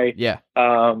guy. Yeah,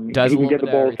 he can get the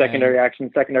ball, secondary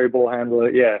action, secondary ball handler.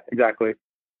 Yeah, exactly.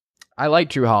 I like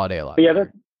Drew Holiday a lot. But yeah,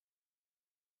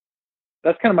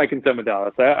 that's kind of my concern with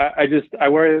Dallas. I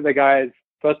worry that the guy's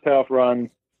first playoff run,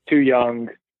 too young.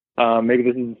 Maybe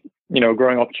this is a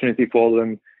growing opportunity for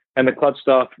them. And the clutch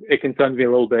stuff, it concerns me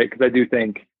a little bit because I do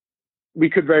think we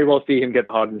could very well see him get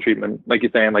the Harden treatment, like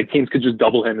you're saying. Like teams could just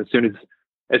double him as soon as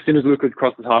Luka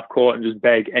crosses half court and just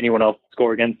beg anyone else to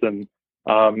score against them.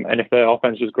 And if their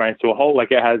offense just grinds to a halt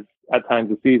like it has at times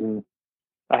this season,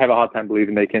 I have a hard time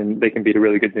believing they can beat a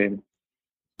really good team.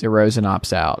 DeRozan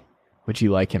opts out. Would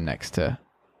you like him next to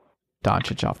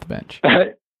Doncic off the bench?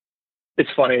 It's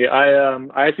funny. I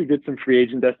actually did some free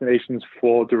agent destinations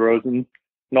for DeRozan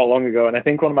not long ago, and I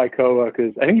think one of my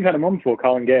coworkers, I think you've had him on before,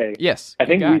 Colin Gay. Yes. I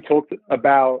think we talked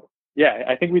about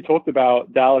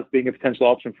Dallas being a potential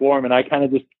option for him, and I kind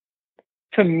of just,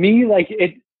 to me, like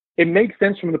it makes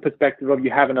sense from the perspective of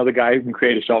you have another guy who can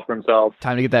create a shot for himself.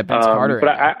 Time to get that Vince Carter.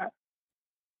 But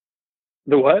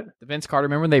the what? The Vince Carter.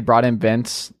 Remember when they brought in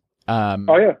Vince?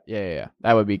 Yeah.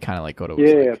 That would be kind of like what it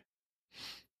was. Like.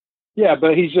 Yeah,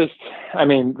 but he's just. I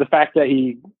mean, the fact that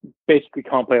he basically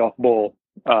can't play off ball,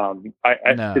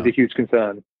 is a huge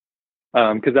concern.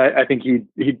 Because I think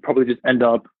he'd probably just end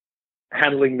up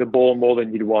handling the ball more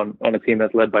than you'd want on a team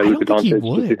that's led by Luka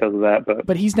Doncic just because of that.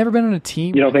 But he's never been on a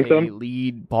team. You don't think so?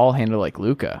 Lead ball handler like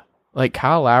Luka. Like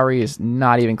Kyle Lowry is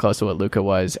not even close to what Luka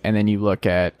was, and then you look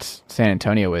at San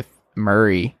Antonio with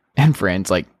Murray and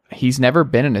friends. Like he's never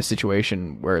been in a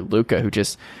situation where Luka, who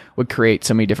just would create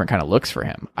so many different kind of looks for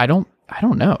him. I don't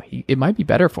know. It might be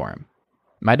better for him.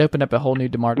 Might open up a whole new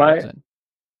DeMar DeRozan.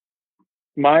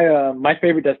 My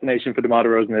favorite destination for DeMar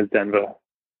DeRozan is Denver.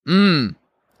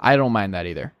 I don't mind that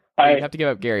either. You have to give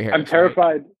up Gary Harris. I'm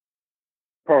terrified. Right?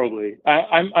 Probably.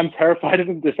 I'm terrified of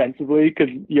him defensively because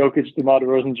Jokic, DeMar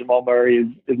DeRozan, Jamal Murray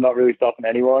is not really stopping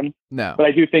anyone. No. But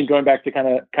I do think, going back to kind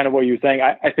of what you were saying,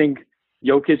 I think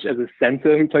Jokic as a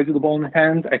center who plays with the ball in his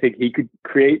hands, I think he could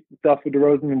create stuff for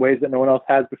DeRozan in ways that no one else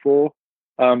has before,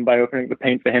 by opening the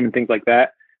paint for him and things like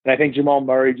that. And I think Jamal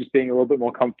Murray just being a little bit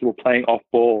more comfortable playing off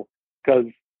ball, because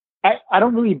I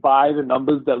don't really buy the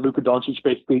numbers that Luka Doncic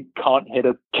basically can't hit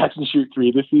a catch and shoot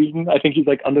three this season. I think he's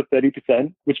like under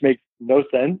 30%, which makes no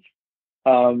sense.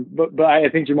 But I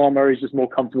think Jamal Murray is just more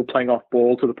comfortable playing off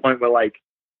ball to the point where like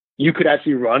you could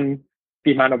actually run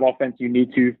the amount of offense you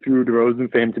need to through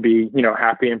DeRozan for him to be,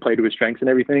 happy and play to his strengths and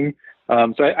everything.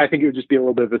 So I think it would just be a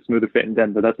little bit of a smoother fit in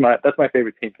Denver. That's my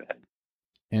favorite team for him.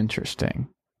 Interesting.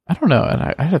 I don't know. And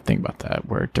I had to think about that,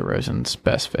 where DeRozan's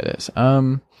best fit is.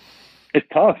 It's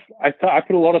tough. I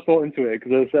put a lot of thought into it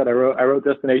because, as I said, I wrote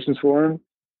destinations for him.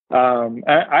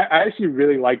 I actually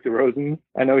really like DeRozan.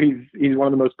 I know he's one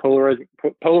of the most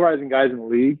polarizing guys in the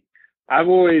league. I've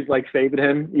always favored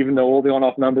him, even though all the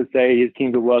on-off numbers say his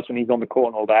teams are worse when he's on the court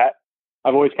and all that.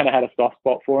 I've always kind of had a soft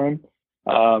spot for him.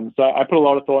 So I put a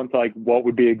lot of thought into what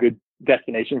would be a good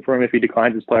destination for him if he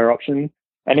declines his player option.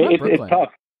 And it's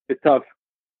tough. It's tough.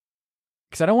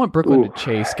 Because I don't want Brooklyn to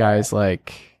chase guys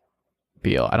like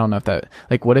Beal. I don't know if that,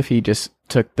 what if he just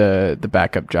took the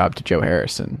backup job to Joe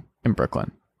Harris and in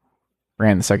Brooklyn.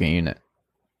 Ran the second unit.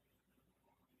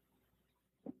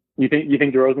 You think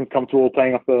DeRozan's comfortable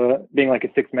playing off being like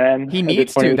a sixth man? He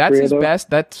needs to. That's his best.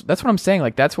 That's what I'm saying.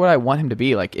 Like that's what I want him to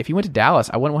be. Like if he went to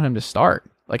Dallas, I wouldn't want him to start.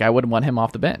 Like I wouldn't want him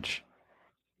off the bench.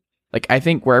 Like I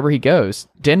think wherever he goes,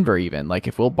 Denver even. Like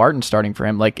if Will Barton's starting for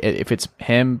him, like if it's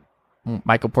him,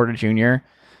 Michael Porter Jr.,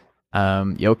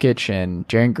 Jokic and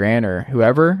Jaren Grant or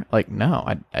whoever, like no,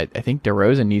 I think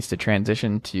DeRozan needs to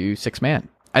transition to six man.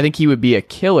 I think he would be a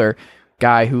killer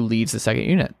guy who leads the second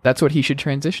unit. That's what he should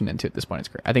transition into at this point in his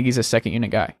career. I think he's a second unit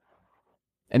guy,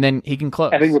 and then he can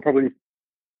close. I think we're probably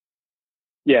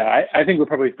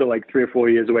still like 3 or 4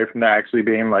 years away from that actually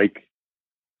being like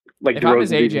if DeRozan I'm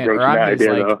his agent or I'm his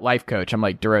idea, life coach, I'm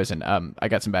like DeRozan. I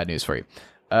got some bad news for you.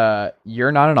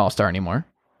 You're not an all-star anymore.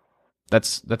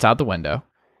 That's out the window.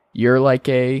 You're like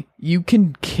you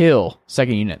can kill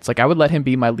second units. Like I would let him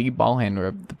be my lead ball handler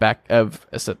of the back of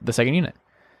the second unit.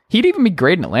 He'd even be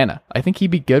great in Atlanta. I think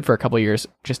he'd be good for a couple of years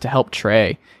just to help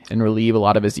Trey and relieve a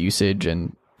lot of his usage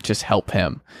and just help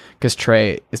him because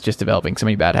Trey is just developing so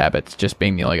many bad habits, just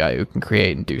being the only guy who can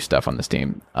create and do stuff on this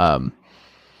team. I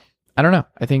don't know.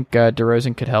 I think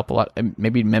DeRozan could help a lot.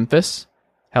 Maybe Memphis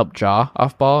help Ja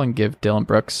off ball and give Dylan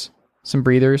Brooks some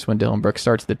breathers when Dylan Brooks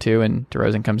starts the 2 and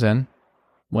DeRozan comes in.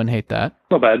 Wouldn't hate that.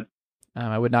 Not bad.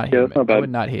 I would not hate him. I would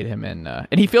not hate him and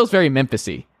he feels very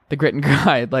Memphis-y. The grit and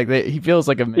grind, he feels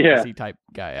like a Memphis type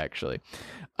guy, actually.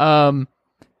 By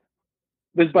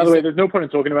the way, there's no point in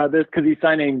talking about this because he's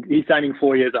signing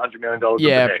 4 years, $100 million.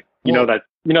 Yeah, you know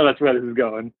that's where this is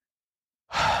going.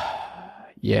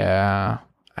 Yeah,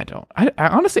 I don't. I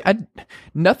honestly,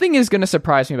 nothing is going to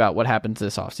surprise me about what happens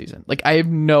this offseason. Like, I have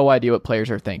no idea what players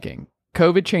are thinking.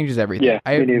 COVID changes everything. Yeah,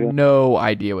 I have no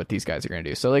idea what these guys are going to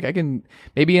do. So, like, I can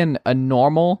maybe in a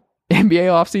normal NBA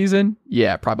offseason,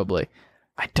 yeah, probably.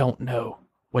 I don't know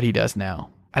what he does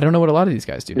now. I don't know what a lot of these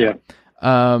guys do now.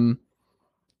 Yeah.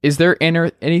 Is there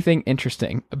anything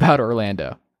interesting about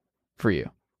Orlando for you?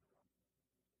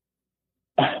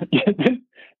 Didn't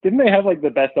they have like the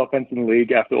best offense in the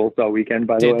league after All-Star Weekend,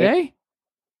 by the way? Did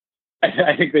they?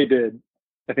 I think they did.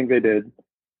 Did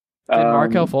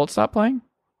Markelle Fultz stop playing?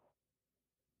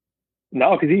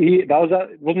 No, because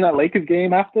wasn't that Lakers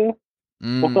game after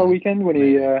All-Star Weekend when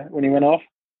he went off?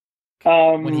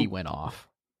 When he went off.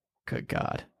 Good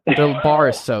God. The bar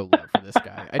is so low for this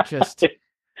guy.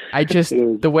 I just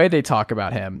the way they talk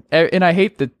about him, and I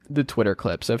hate the Twitter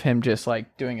clips of him just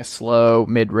like doing a slow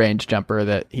mid-range jumper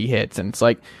that he hits, and it's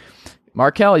like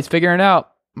Markelle, he's figuring it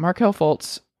out. Markelle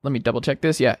Fultz, let me double check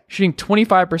this. Yeah, shooting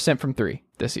 25% from 3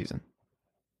 this season.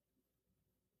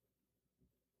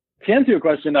 To answer your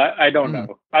question, I don't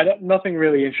know. Nothing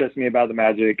really interests me about the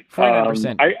Magic.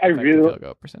 49%. I really field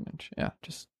goal percentage. Yeah,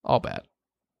 just all bad.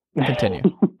 Continue.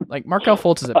 Like Markelle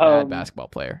Fultz is a bad basketball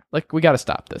player. Like we got to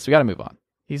stop this. We got to move on.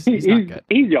 He's not good.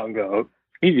 He's young though.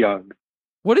 He's young.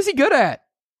 What is he good at?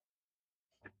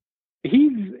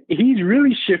 He's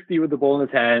really shifty with the ball in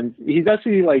his hands. He's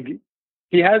actually like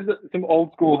he has some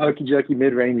old school herky jerky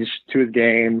mid range to his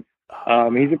game.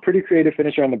 He's a pretty creative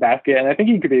finisher on the basket, and I think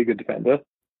he could be a good defender.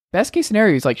 Best case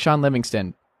scenario is like Sean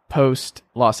Livingston post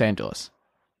Los Angeles.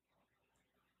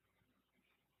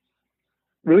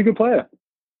 Really good player.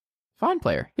 Fine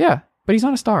player. Yeah. But he's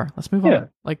not a star. Let's move on.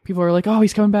 Like people are like, oh,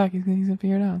 he's coming back. He's gonna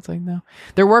figure it out. It's like, no.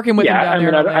 They're working with him down there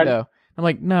in Orlando. I'm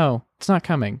like, no, it's not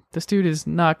coming. This dude is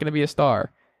not gonna be a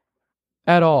star.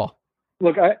 At all.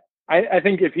 Look, I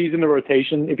think if he's in the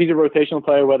rotation, if he's a rotational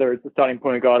player, whether it's a starting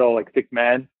point guard or like sixth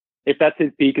man, if that's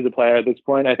his peak as a player at this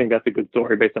point, I think that's a good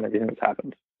story based on everything that's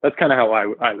happened. That's kind of how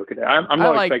I look at it. I'm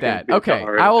not like expecting that. Okay,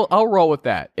 I'll roll with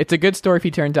that. It's a good story if he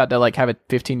turns out to like have a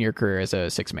 15-year career as a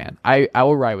six man. I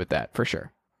will ride with that for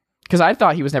sure. Because I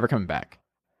thought he was never coming back.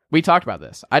 We talked about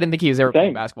this. I didn't think he was ever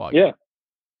playing basketball again.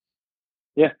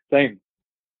 Yeah, same.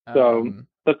 So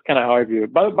that's kind of how I view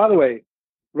it. By the way,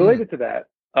 related to that,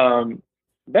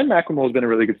 Ben McLemore has been a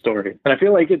really good story, and I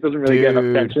feel like it doesn't really get enough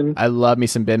attention. I love me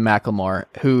some Ben McLemore,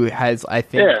 who has, I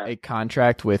think, a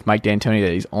contract with Mike D'Antoni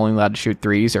that he's only allowed to shoot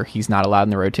threes, or he's not allowed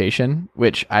in the rotation,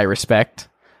 which I respect.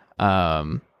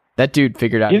 That dude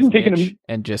figured out his niche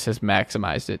and just has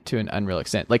maximized it to an unreal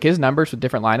extent. Like his numbers with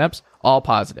different lineups, all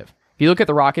positive. If you look at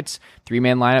the Rockets,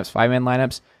 3-man lineups, 5-man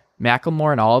lineups,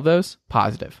 McLemore and all of those,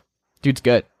 positive. Dude's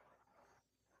good.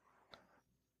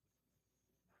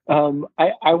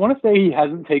 I want to say he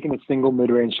hasn't taken a single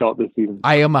mid-range shot this season.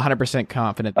 I am 100%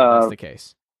 confident that that's the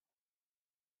case.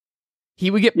 He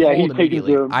would get pulled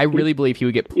immediately. I really believe he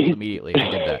would get pulled immediately if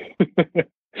he did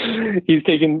that. He's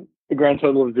taken a grand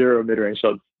total of 0 mid-range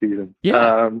shots this season.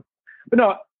 Yeah. But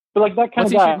like that kind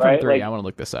of guy, right? Three? Like, I want to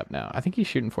look this up now. I think he's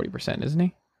shooting 40%, isn't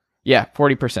he? Yeah,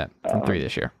 40% from three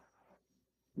this year.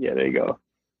 Yeah, there you go.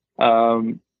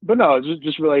 But no,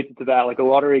 just related to that, like a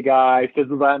lottery guy,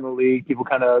 fizzled out in the league. People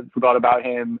kind of forgot about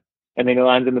him, and then he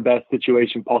lands in the best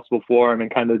situation possible for him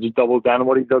and kind of just doubles down on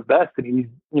what he does best. And he's,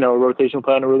 a rotational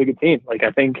player on a really good team. Like, I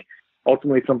think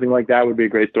ultimately something like that would be a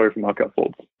great story for Markel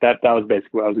Fultz. That was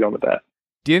basically where I was going with that.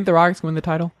 Do you think the Rockets can win the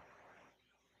title?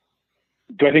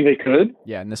 Do I think they could?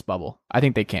 Yeah, in this bubble. I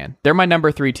think they can. They're my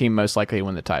number 3 team most likely to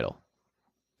win the title.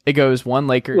 It goes 1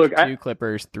 Lakers, 2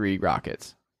 Clippers, 3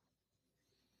 Rockets.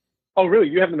 Oh, really?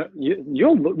 You're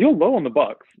low on the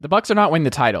Bucks. The Bucks are not winning the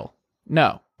title.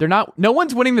 No, they're not. No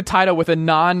one's winning the title with a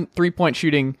non 3-point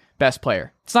shooting best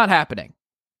player. It's not happening.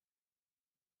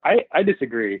 I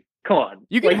disagree. Come on.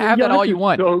 You can have that all you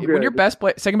want. So when your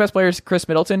second best player is Chris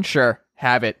Middleton, sure,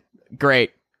 have it.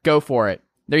 Great. Go for it.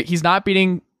 He's not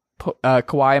beating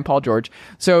Kawhi and Paul George.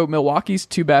 So Milwaukee's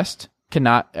 2 best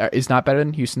is not better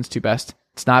than Houston's 2 best.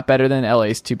 It's not better than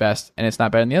LA's 2 best, and it's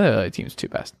not better than the other LA team's 2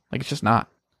 best. Like, it's just not.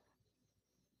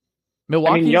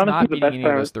 Milwaukee's not beating any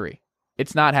of those 3.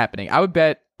 It's not happening. I would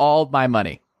bet all my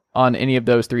money on any of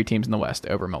those 3 teams in the West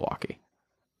over Milwaukee.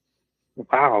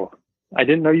 Wow, I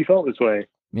didn't know you felt this way.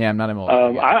 Yeah, I'm not in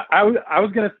Milwaukee. I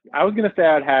was gonna say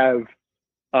I'd have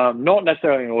not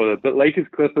necessarily in order, but Lakers,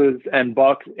 Clippers, and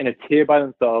Bucks in a tier by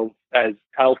themselves as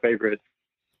title favorites,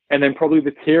 and then probably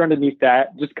the tier underneath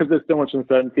that, just because there's so much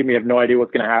uncertainty, we have no idea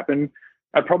what's going to happen.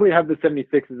 I'd probably have the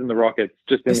 76ers and the Rockets.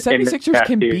 The 76ers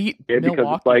can beat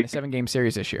Milwaukee in a 7-game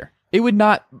series this year. It would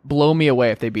not blow me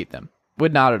away if they beat them.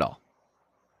 Would not at all.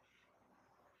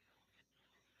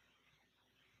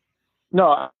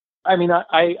 No, I mean,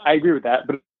 I agree with that,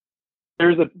 but there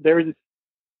is a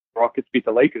Rockets beat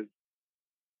the Lakers.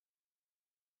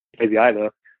 Crazy either.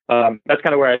 That's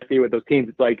kind of where I see with those teams.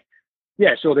 It's like,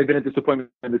 yeah, sure, they've been a disappointment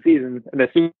in the season, and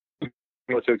they're seeing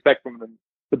what to expect from them.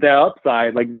 But their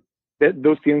upside, like,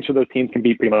 those feelings for those teams can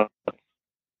be pretty much.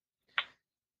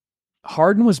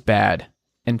 Harden was bad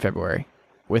in February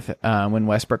with when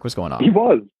Westbrook was going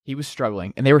on. He was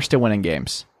struggling, and they were still winning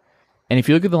games. And if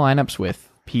you look at the lineups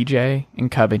with PJ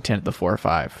and Covington at the 4 or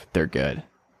 5, they're good.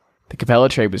 The Capella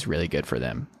trade was really good for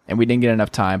them, and we didn't get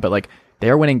enough time. But like, they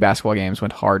are winning basketball games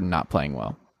with Harden not playing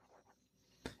well.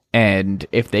 And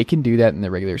if they can do that in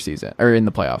the regular season or in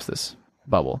the playoffs, this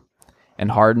bubble, and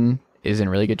Harden is in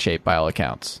really good shape by all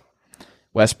accounts.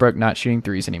 Westbrook not shooting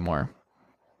threes anymore.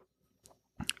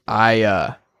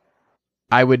 I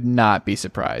would not be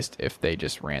surprised if they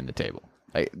just ran the table.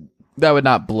 That would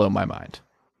not blow my mind.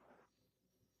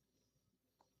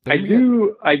 I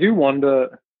do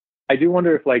wonder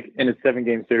if, like, in a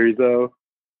 7-game series though,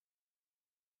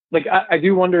 like, I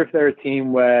do wonder if they're a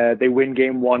team where they win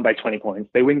game 1 by 20 points,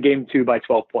 they win game 2 by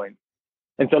 12 points,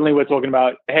 and suddenly we're talking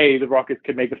about, hey, the Rockets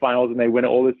could make the finals and they win it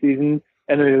all this season.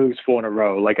 And then they lose 4 in a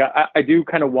row. Like, I do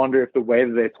kind of wonder if the way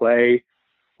that they play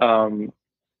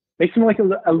makes them like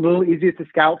a little easier to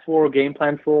scout for or game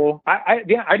plan for. I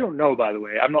don't know. By the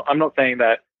way, I'm not saying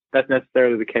that that's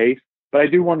necessarily the case, but I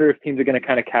do wonder if teams are going to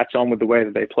kind of catch on with the way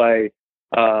that they play.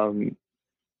 I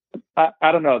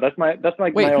don't know. That's my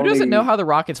wait. Who doesn't know how the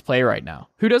Rockets play right now?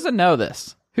 Who doesn't know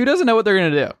this? Who doesn't know what they're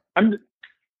going to do?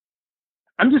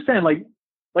 I'm just saying, like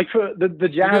for the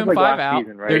Jazz, like last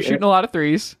season, right? They're shooting a lot of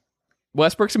threes.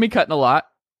 Westbrook's gonna be cutting a lot.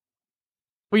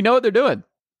 We know what they're doing.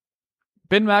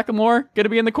 Ben McLemore gonna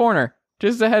be in the corner.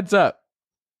 Just a heads up.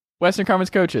 Western Conference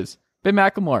coaches. Ben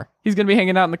McLemore. He's gonna be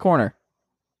hanging out in the corner.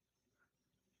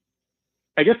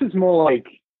 I guess it's more like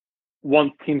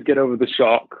once teams get over the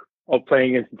shock of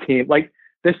playing against a team, like,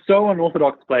 they're so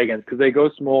unorthodox to play against because they go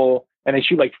small and they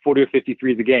shoot like 40 or 50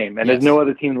 threes a game, and there's no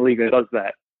other team in the league that does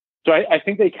that. So I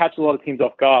think they catch a lot of teams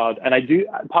off guard, and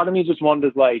part of me just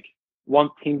wonders, like,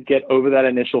 once teams get over that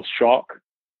initial shock,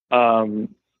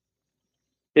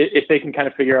 if they can kind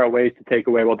of figure out ways to take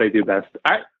away what they do best.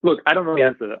 I don't know the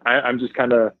answer. I'm just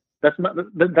kind of,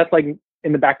 that's like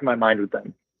in the back of my mind with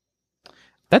them.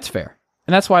 That's fair.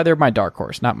 And that's why they're my dark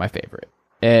horse, not my favorite.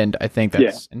 And I think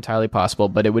that's entirely possible,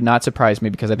 but it would not surprise me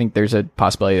because I think there's a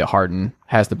possibility that Harden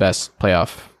has the best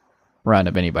playoff run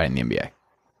of anybody in the NBA.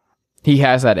 He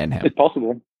has that in him. It's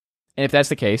possible. And if that's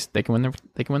the case, they can win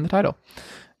the title.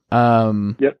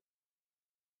 Yep.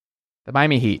 The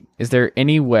Miami Heat. Is there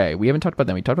any way, we haven't talked about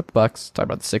them, we talked about the Bucks, talked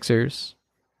about the Sixers.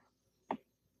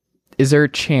 Is there a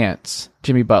chance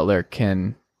Jimmy Butler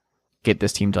can get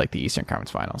this team to like the Eastern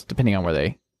Conference Finals, depending on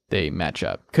where they match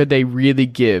up? Could they really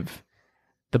give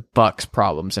the Bucks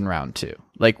problems in round 2?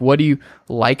 Like, what do you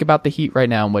like about the Heat right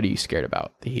now, and what are you scared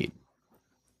about the Heat?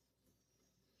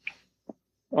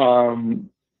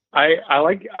 I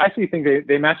actually think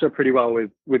they match up pretty well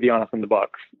with Giannis and the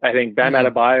Bucks. I think Bam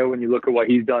Adebayo, when you look at what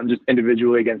he's done just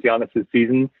individually against Giannis this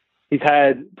season, he's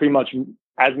had pretty much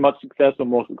as much success or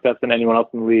more success than anyone else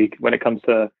in the league when it comes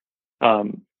to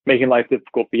making life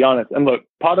difficult for Giannis. And look,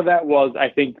 part of that was I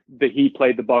think that he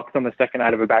played the Bucks on the second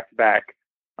night of a back-to-back,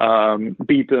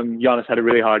 beat them. Giannis had a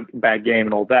really bad game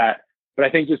and all that. But I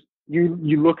think just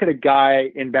you look at a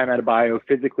guy in Bam Adebayo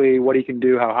physically, what he can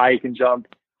do, how high he can jump,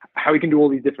 how he can do all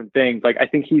these different things. Like, I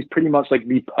think he's pretty much like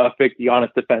the perfect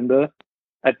Giannis defender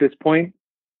at this point.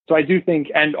 So I do think,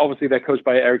 and obviously they're coached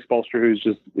by Eric Spoelstra,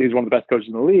 he's one of the best coaches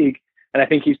in the league. And I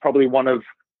think he's probably one of,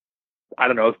 I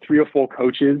don't know, 3 or 4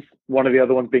 coaches, one of the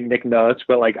other ones being Nick Nurse,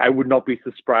 where like I would not be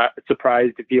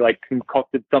surprised if he like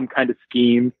concocted some kind of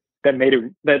scheme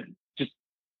that just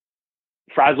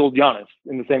frazzled Giannis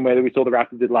in the same way that we saw the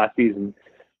Raptors did last season.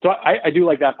 So I do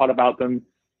like that part about them.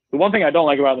 The one thing I don't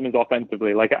like about them is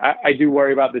offensively. Like I do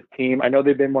worry about this team. I know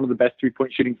they've been one of the best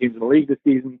 3-point shooting teams in the league this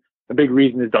season. The big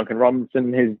reason is Duncan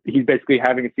Robinson. He's basically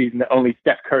having a season that only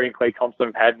Steph Curry and Klay Thompson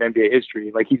have had in NBA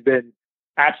history. Like, he's been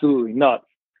absolutely nuts.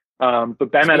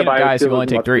 But Bam Adebayo still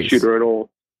isn't much of a shooter at all.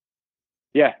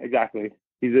 Yeah, exactly.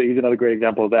 He's another great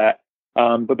example of that.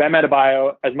 But Bam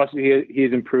Adebayo, as much as he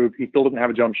has improved, he still doesn't have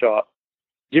a jump shot.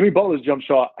 Jimmy Butler's jump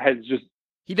shot has just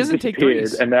he doesn't take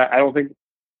threes, and I don't think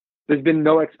there's been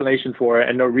no explanation for it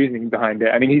and no reasoning behind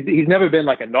it. I mean, he's never been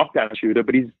like a knockdown shooter,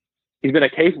 but he's been a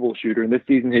capable shooter. And this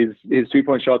season, his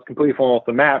 3-point shots completely fallen off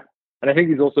the map. And I think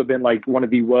he's also been like one of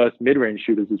the worst mid-range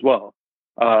shooters as well.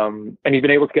 And he's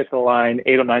been able to get to the line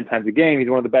 8 or 9 times a game. He's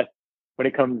one of the best when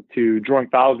it comes to drawing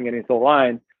fouls and getting to the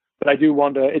line. But I do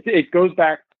wonder, it goes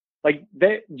back, like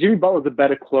Jimmy Butler's a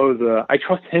better closer. I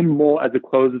trust him more as a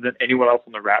closer than anyone else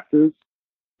on the Raptors.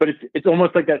 But it's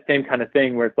almost like that same kind of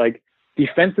thing where it's like,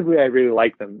 defensively, I really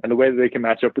like them and the way that they can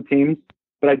match up with teams.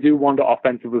 But I do wonder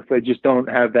offensively if they just don't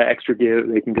have that extra gear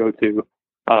that they can go to,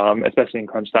 especially in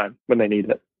crunch time when they need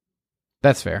it.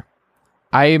 That's fair.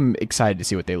 I'm excited to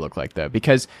see what they look like, though,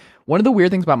 because one of the weird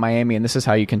things about Miami, and this is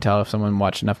how you can tell if someone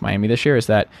watched enough Miami this year, is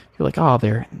that you're like, oh,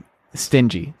 they're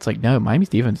stingy. It's like, no, Miami's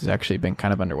defense has actually been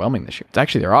kind of underwhelming this year. It's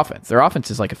actually their offense. Their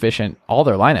offense is like efficient, all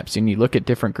their lineups. And you look at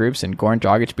different groups, and Goran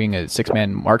Dragic being a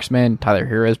 6-man marksman, Tyler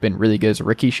Hero has been really good as a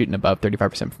rookie, shooting above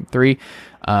 35% from 3.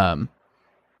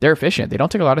 They're efficient. They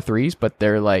don't take a lot of threes, but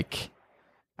they're like,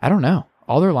 I don't know.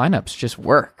 All their lineups just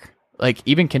work. Like,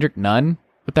 even Kendrick Nunn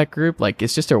with that group, like,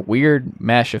 it's just a weird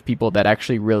mesh of people that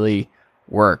actually really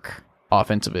work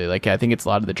offensively. Like, I think it's a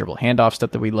lot of the dribble handoff stuff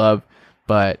that we love,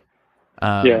 but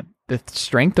the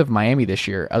strength of Miami this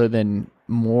year, other than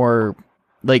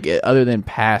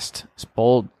past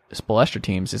Spoelstra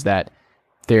teams, is that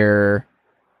they're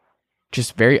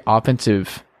just very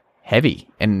offensive heavy,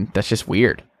 and that's just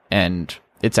weird. And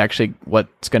it's actually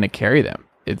what's going to carry them.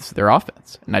 It's their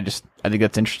offense. And I think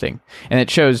that's interesting. And it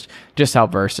shows just how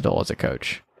versatile as a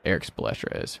coach Eric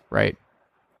Spoelstra is, right?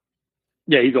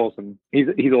 Yeah, he's awesome. He's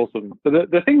awesome.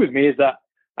 But the thing with me is that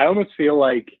I almost feel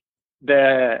like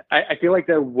I feel like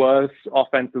they're worse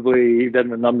offensively than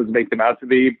the numbers make them out to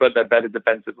be, but they're better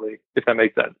defensively, if that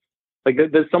makes sense. Like,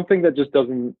 there's something that just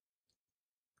doesn't...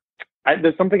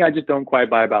 there's something I just don't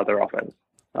quite buy about their offense.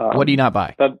 What do you not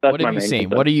buy? That's what have you seen?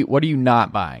 What are you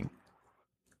not buying?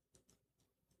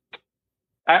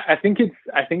 I think it's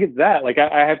that. Like,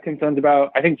 I have concerns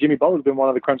about. I think Jimmy Butler's been one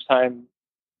of the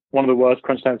worst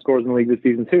crunch time scorers in the league this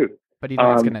season too. But do you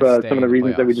think it's going to for stay some of the in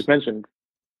reasons that we playoffs? just mentioned.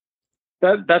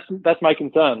 That's my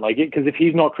concern. Like, because if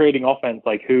he's not creating offense,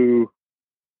 like who?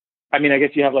 I mean, I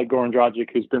guess you have like Goran Dragic,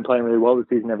 who's been playing really well this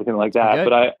season, and everything like that.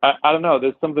 But I don't know.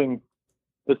 There's something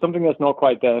that's not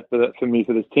quite there for me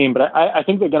for this team. But I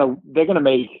think they're gonna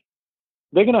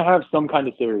have some kind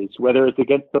of series, whether it's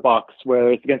against the Bucks,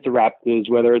 whether it's against the Raptors,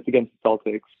 whether it's against the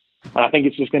Celtics. And I think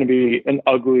it's just going to be an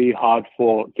ugly,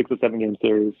 hard-fought 6 or 7 game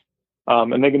series.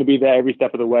 And they're going to be there every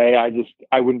step of the way.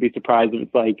 I wouldn't be surprised if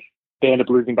it's like they end up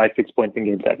losing by 6 points in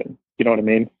game 7. You know what I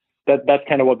mean? That's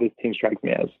kind of what this team strikes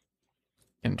me as.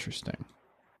 Interesting.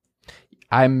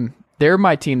 They're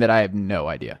my team that I have no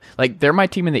idea. Like, they're my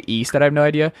team in the East that I have no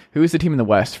idea. Who is the team in the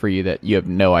West for you that you have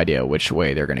no idea which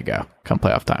way they're going to go come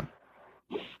playoff time?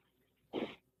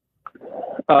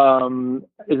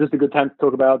 Is this a good time to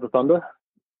talk about the Thunder?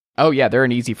 Oh yeah, they're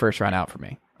an easy first round out for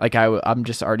me. Like, I'm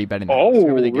just already betting them. Oh,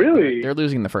 really good. really? They're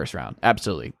losing the first round.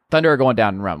 Absolutely. Thunder are going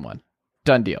down in round 1.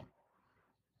 Done deal.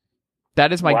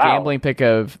 That is my gambling pick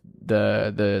of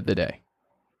the day.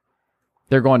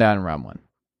 They're going down in round 1.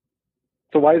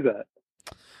 So why is that?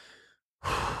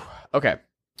 Okay.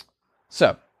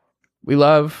 So, we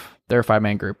love their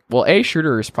 5-man group. Well,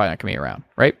 Schroeder is probably not going to be around,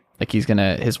 right? Like,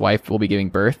 his wife will be giving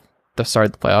birth at the start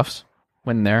of the playoffs.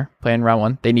 when they're playing round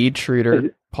one. They need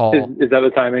Schroeder, Paul. Is that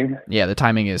the timing? Yeah, the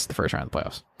timing is the first round of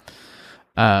the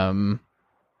playoffs.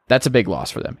 That's a big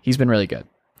loss for them. He's been really good.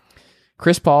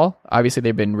 Chris Paul, obviously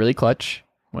they've been really clutch.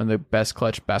 One of the best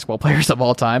clutch basketball players of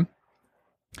all time.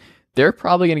 They're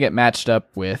probably going to get matched up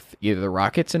with either the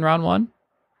Rockets in round one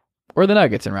or the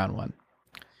Nuggets in round one.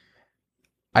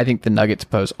 I think the Nuggets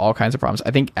pose all kinds of problems.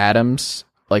 I think Adams,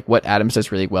 like what Adams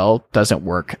does really well, doesn't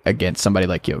work against somebody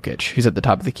like Jokic, who's at the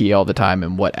top of the key all the time,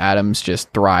 and what Adams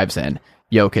just thrives in.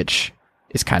 Jokic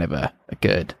is kind of a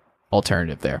good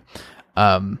alternative there.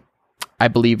 I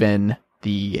believe in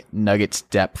the Nuggets'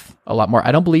 depth a lot more.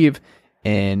 I don't believe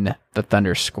in the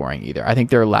Thunder scoring either. I think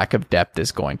their lack of depth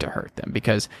is going to hurt them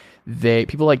because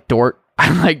people like Dort.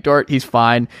 I like Dort. He's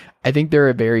fine. I think they're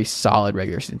a very solid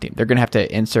regular season team. They're going to have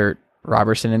to insert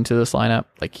Robertson into this lineup.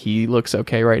 Like, he looks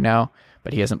okay right now,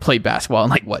 but he hasn't played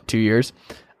basketball in 2 years.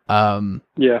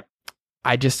 Yeah.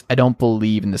 I don't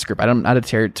believe in this group. I'm not a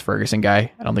Terrence Ferguson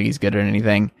guy. I don't think he's good at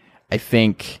anything. I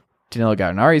think Danilo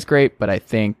Gallinari is great, but I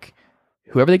think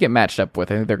whoever they get matched up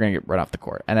with, I think they're going to get run off the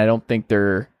court. And I don't think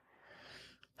they're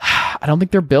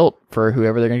built for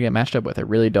whoever they're going to get matched up with. I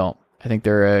really don't. I think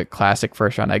they're a classic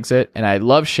first round exit. And I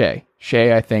love Shea.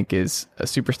 Shea, I think, is a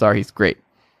superstar. He's great.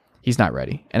 He's not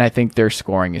ready. And I think their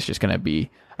scoring is just going to be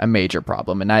a major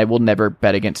problem. And I will never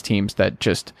bet against teams that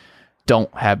just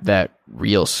don't have that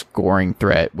real scoring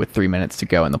threat with 3 minutes to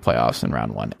go in the playoffs in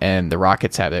round one. And the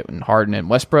Rockets have it in Harden and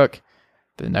Westbrook.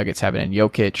 The Nuggets have it in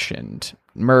Jokic and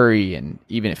Murray. And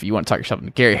even if you want to talk yourself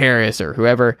into Gary Harris or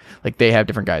whoever, they have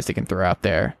different guys they can throw out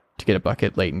there to get a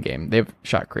bucket late in game. They have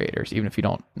shot creators, even if you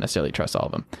don't necessarily trust all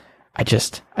of them. I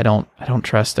don't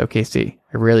trust OKC.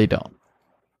 I really don't.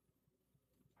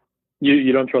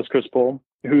 You don't trust Chris Paul,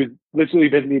 who's literally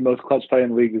been the most clutch player in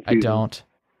the league this season? I don't.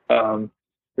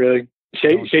 Really?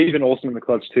 Shea's been awesome in the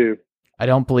clutch too. I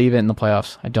don't believe it in the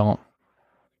playoffs. I don't.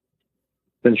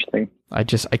 It's interesting. I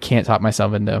can't talk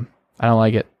myself into them. I don't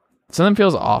like it. Something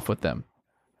feels off with them.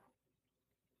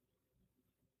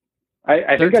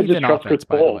 I think I just trust Chris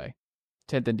Paul. By the way.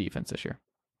 10th in defense this year.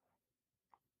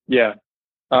 Yeah.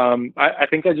 I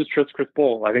think I just trust Chris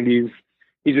Paul. I think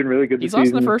he's been really good this season.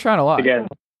 He's lost in the first round a lot. Again.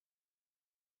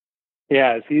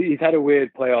 Yeah, he's had a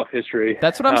weird playoff history.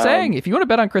 That's what I'm saying. If you want to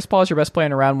bet on Chris Paul as your best player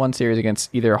in a round one series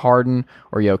against either Harden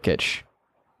or Jokic,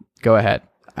 go ahead.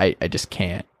 I just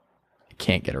can't. I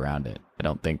can't get around it. I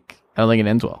don't think it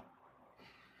ends well.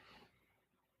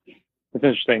 It's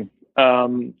interesting.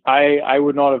 I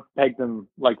would not have pegged them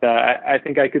like that. I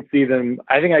think I could see them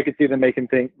making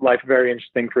life very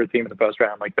interesting for a team in the first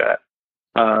round like that.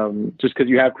 Just because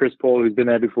you have Chris Paul, who's been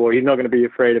there before. He's not going to be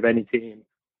afraid of any team,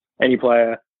 any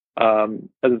player. As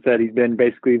I said, he's been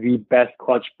basically the best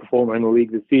clutch performer in the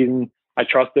league this season. I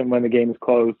trust him when the game is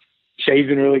close. Shea's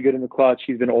been really good in the clutch.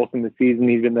 He's been awesome this season.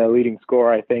 He's been their leading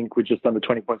scorer, I think, with just under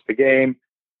 20 points per game.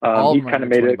 He's kind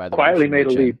of quietly made a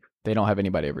leap. They don't have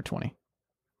anybody over 20.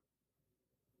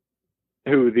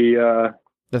 Who? The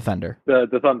Thunder.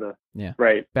 The Thunder. Yeah.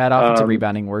 Right. Bad offensive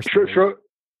rebounding, worse. Sure.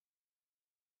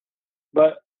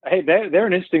 But hey, they're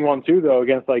an interesting one too, though,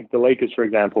 against the Lakers, for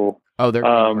example. Oh, they're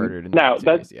getting murdered in now.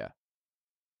 That's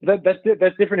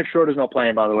different if Schroeder's not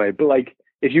playing, by the way. But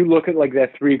if you look at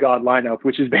their 3-guard lineup,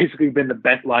 which has basically been the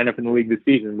best lineup in the league this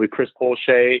season with Chris Paul,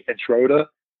 Shea, and Schroeder.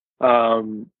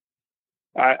 Who's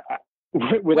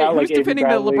defending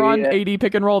the LeBron AD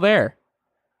pick and roll there?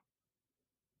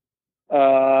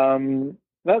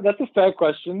 That's a fair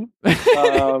question.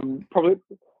 Probably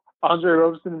Andre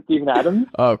Roberson and Steven Adams.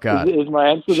 Oh God, is my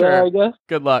answer there? I guess.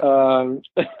 Good luck.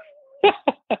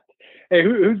 Hey,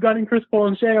 who's guarding Chris Paul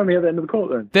and Shea on the other end of the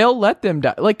court then? They'll let them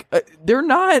die. They're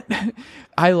not.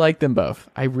 I like them both.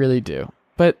 I really do.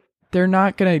 But they're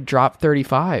not going to drop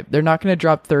 35. They're not going to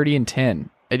drop 30 and 10.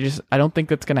 I don't think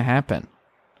that's going to happen.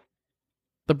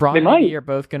 LeBron and AD are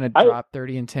both going to drop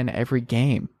 30 and 10 every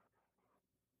game.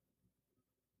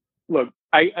 Look,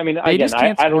 I mean, I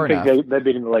don't think they're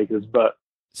beating the Lakers, but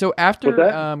so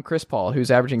after Chris Paul,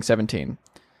 who's averaging 17,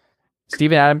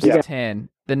 Steven Adams is 10.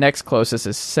 The next closest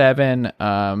is 7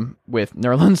 with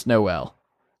Nerlens Noel,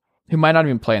 who might not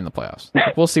even play in the playoffs.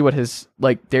 We'll see what his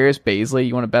Darius Baisley.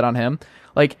 You want to bet on him?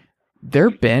 Their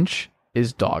bench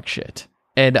is dog shit,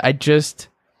 and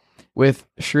with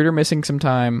Schroeder missing some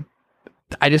time,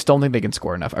 I just don't think they can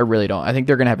score enough. I really don't. I think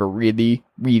they're going to have a really,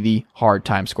 really hard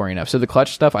time scoring enough. So the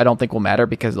clutch stuff I don't think will matter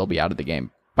because they'll be out of the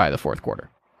game by the fourth quarter.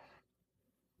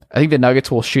 I think the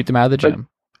Nuggets will shoot them out of the gym,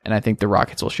 and I think the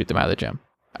Rockets will shoot them out of the gym.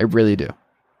 I really do.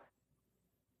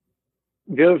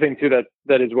 The other thing too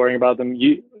that is worrying about them,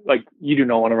 you do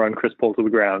not want to run Chris Paul to the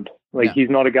ground. He's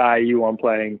not a guy you want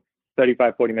playing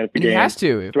 35, 40 minutes a game. He has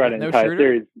to throughout an entire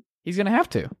series. He's going to have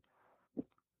to.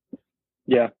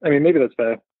 Yeah, I mean, maybe that's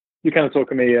fair. You're kind of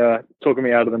talking me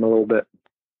out of them a little bit.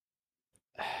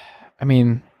 I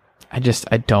mean, I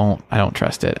don't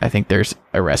trust it. I think there's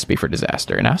a recipe for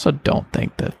disaster, and I also don't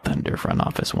think the Thunder front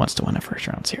office wants to win a first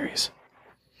round series.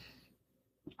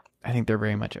 I think they're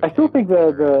very much. Okay. I still think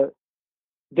they're the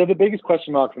biggest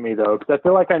question mark for me, though, because I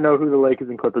feel like I know who the Lakers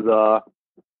and Clippers are.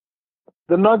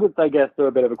 The Nuggets, I guess, are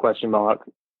a bit of a question mark.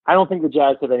 I don't think the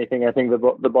Jazz have anything. I think the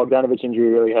Bogdanovich injury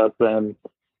really hurts them.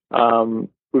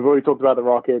 We've already talked about the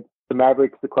Rockets. The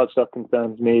Mavericks, the clutch stuff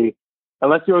concerns me.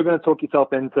 Unless you're going to talk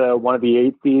yourself into one of the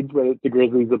 8 seeds, whether it's the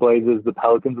Grizzlies, the Blazers, the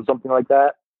Pelicans, or something like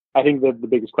that, I think the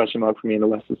biggest question mark for me in the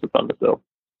West is the Thunder still.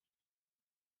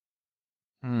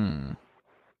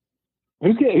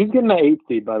 Who's getting that 8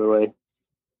 seed, by the way?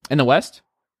 In the West?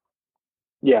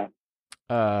 Yeah.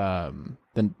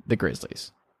 The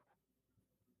Grizzlies.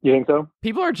 You think so?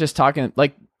 People are just talking,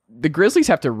 like, the Grizzlies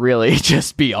have to really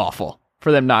just be awful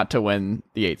for them not to win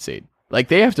the 8 seed. Like,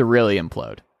 they have to really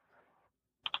implode.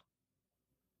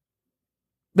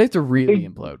 They have to really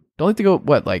implode. Don't have to go,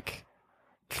 what, like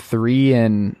 3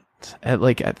 and,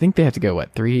 like, I think they have to go,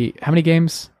 what, 3, how many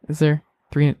games is there?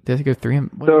 3, they have to go 3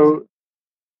 and, what so,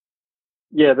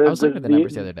 yeah, I was looking at the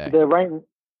numbers the other day. They're right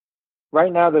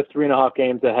now they're 3.5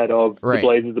 games ahead of the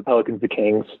Blazers, the Pelicans, the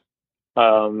Kings.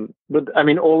 But I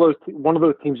mean, one of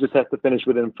those teams just has to finish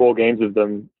within 4 games of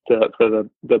them for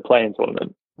the play-in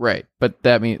tournament. Right, but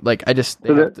that means, like, they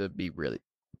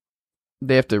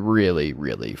have to really,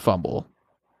 really fumble.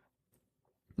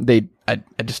 I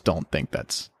just don't think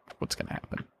that's what's going to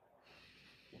happen.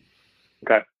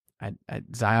 Okay.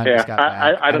 Zion just got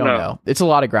back. I don't know. It's a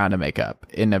lot of ground to make up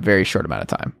in a very short amount of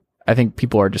time. I think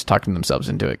people are just talking themselves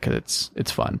into it because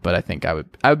it's fun. But I think I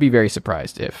would be very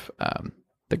surprised if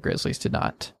the Grizzlies did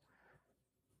not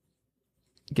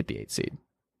get the 8 seed.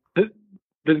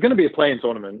 There's going to be a play-in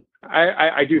tournament.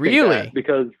 I do think that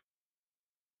because,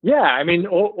 yeah, I mean,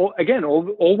 all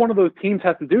one of those teams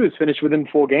has to do is finish within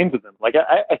 4 games of them. Like,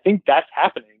 I think that's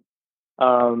happening.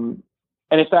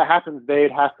 And if that happens,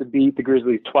 they'd have to beat the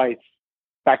Grizzlies twice,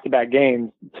 back-to-back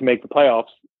games to make the playoffs.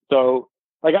 So,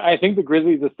 like, I think the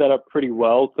Grizzlies are set up pretty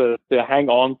well to hang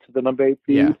on to the number 8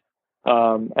 seed,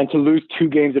 and to lose 2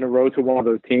 games in a row to one of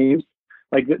those teams.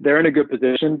 Like, they're in a good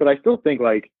position, but I still think,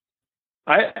 like,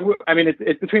 I mean,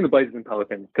 it's between the Blazers and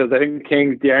Pelicans, because I think the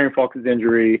Kings, De'Aaron Fox's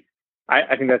injury,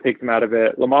 I think that takes them out of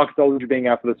it. LaMarcus Aldridge being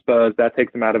out for the Spurs, that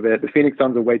takes them out of it. The Phoenix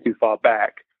Suns are way too far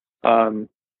back.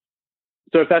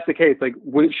 So if that's the case, like,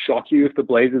 would it shock you if the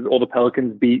Blazers or the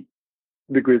Pelicans beat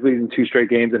the Grizzlies in 2 straight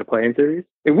games in a play-in series?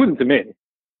 It wouldn't to me.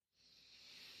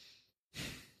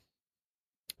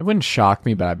 It wouldn't shock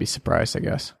me, but I'd be surprised, I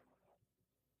guess.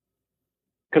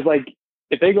 Because, like,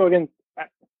 if they go against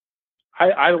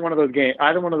either one of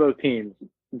those teams,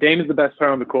 Dame is the best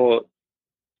player on the court,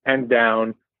 hands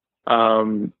down.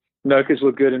 Nurkic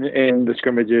looked good in the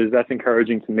scrimmages. That's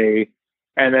encouraging to me.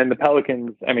 And then the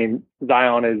Pelicans, I mean,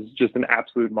 Zion is just an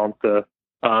absolute monster.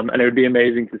 And it would be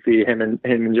amazing to see him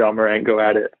and John Morant go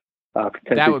at it for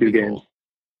potentially 2 games. Cool.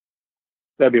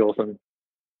 That'd be awesome.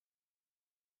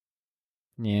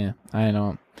 Yeah, I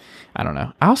don't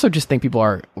know. I also just think people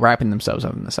are wrapping themselves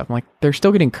up in this stuff. I'm like, they're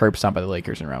still getting curb stomped by the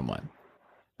Lakers in round 1.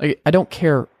 Like, I don't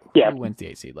care who wins the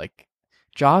 8 seed. Like,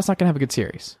 Jaw's not going to have a good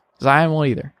series. Zion won't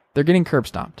either. They're getting curb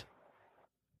stomped.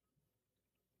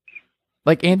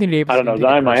 Like, Anthony Davis, I don't know.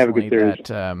 Zion might have a good series.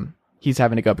 That, he's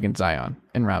having to go up against Zion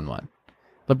in round 1.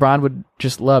 LeBron would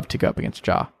just love to go up against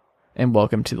Ja and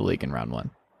welcome to the league in round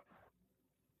 1.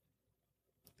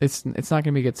 It's not going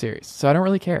to be a good series, so I don't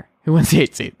really care who wins the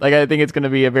 8 seed. Like, I think it's going to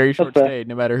be a very short stay,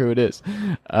 no matter who it is.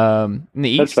 In the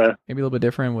East, maybe a little bit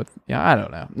different with. Yeah, I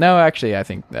don't know. No, actually, I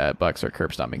think that Bucks are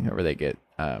curb stomping whoever they get.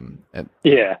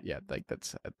 Like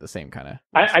that's the same kind of.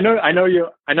 I know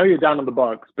you're down on the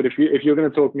Bucks, but if you're going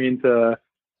to talk me into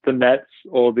the Nets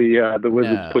or the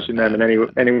Wizards pushing them in any way,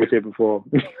 shape, or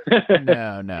form.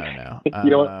 No.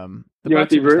 You want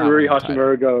to see Rui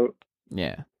Hachimura go?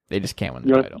 Yeah, they just can't win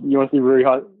the title. You want to see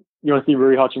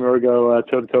Rui Hachimura go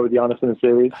toe-to-toe with Giannis in a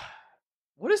series?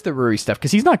 What is the Rui stuff?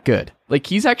 Because he's not good. Like,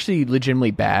 he's actually legitimately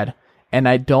bad, and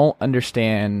I don't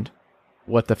understand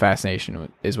what the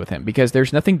fascination is with him, because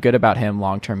there's nothing good about him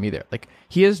long-term either. Like,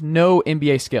 he has no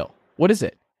NBA skill. What is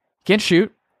it? Can't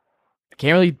shoot.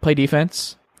 Can't really play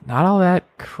defense. Not all that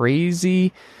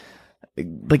crazy,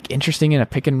 like, interesting in a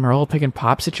pick and roll, pick and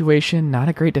pop situation. Not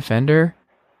a great defender.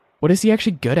 What is he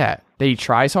actually good at? That he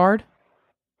tries hard?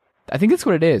 I think that's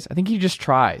what it is. I think he just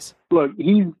tries. Look,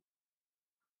 he's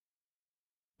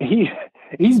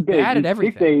big. Bad at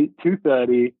everything. 6'8",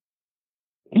 230.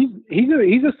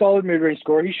 He's a solid mid-range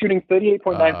scorer. He's shooting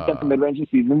 38.9% from mid-range this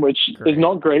season, which is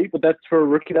not great, but that's for a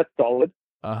rookie. That's solid.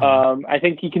 I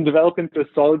think he can develop into a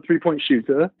solid 3-point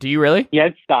shooter. Do you really? He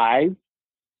has size.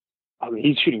 I mean,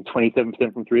 he's shooting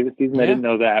 27% from 3 this season. Yeah. I didn't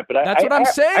know that, but that's what I'm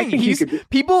saying.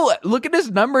 People look at his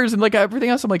numbers and like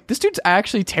everything else. I'm like, this dude's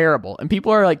actually terrible, and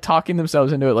people are like talking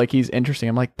themselves into it like he's interesting.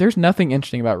 I'm like, there's nothing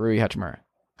interesting about Rui Hachimura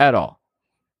at all.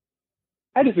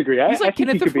 I disagree. He's like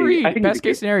Kenneth Faried. Best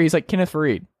case scenario, he's like Kenneth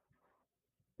Faried.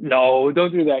 No,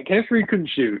 don't do that. Kenneth Faried couldn't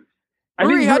shoot.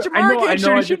 Rui Hachimura can't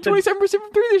shoot. He shot 27%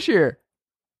 from 3 this year.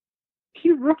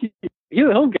 He's a rookie.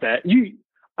 He'll get that. He's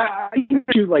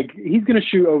going to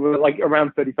shoot over like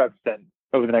around 35%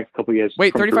 over the next couple of years.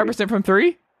 Wait, 35% from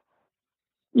 3?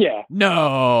 Yeah.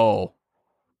 No.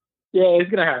 Yeah, it's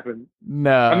going to happen.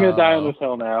 No. I'm going to die on this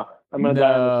hill now.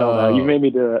 You made me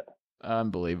do it.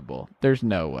 Unbelievable. There's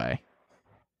no way.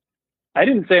 I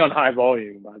didn't say on high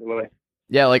volume, by the way.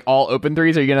 Yeah, like all open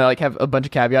threes. Are you gonna like have a bunch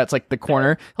of caveats? Like the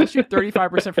corner, he'll shoot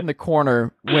 35% from the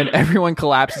corner when everyone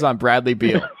collapses on Bradley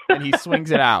Beal and he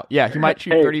swings it out. Yeah, he might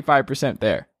shoot 35%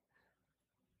 there.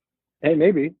 Hey,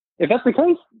 maybe if that's the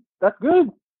case, that's good.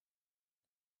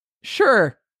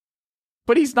 Sure,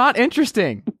 but he's not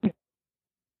interesting.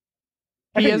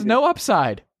 He has no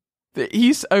upside.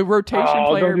 He's a rotation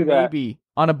player, maybe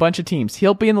on a bunch of teams.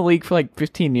 He'll be in the league for like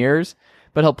 15 years,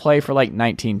 but he'll play for like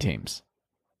 19 teams.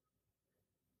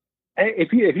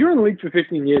 If you're in the league for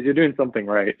 15 years, you're doing something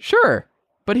right. Sure,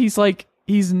 but he's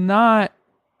not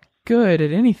good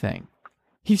at anything.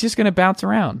 He's just going to bounce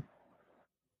around.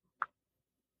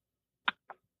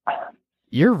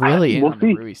 You're really in on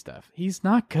the Rui stuff. He's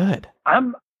not good.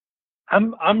 I'm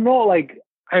not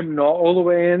all the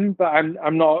way in, but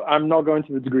I'm not going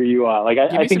to the degree you are. Like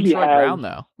I think Troy Brown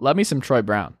though. Love me some Troy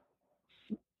Brown.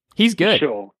 He's good.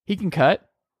 Sure. He can cut.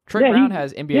 Troy Brown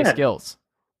has NBA skills.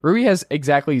 Rui has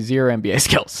exactly 0 NBA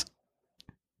skills.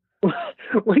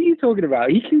 What are you talking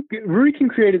about? Rui can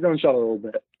create his own shot a little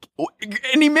bit.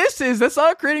 And he misses. That's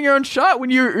not creating your own shot when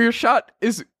your shot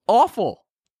is awful.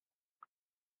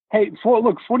 Hey, 40%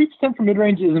 from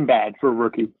mid-range isn't bad for a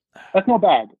rookie. That's not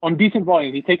bad. On decent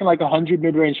volume, he's taken like 100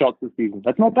 mid-range shots this season.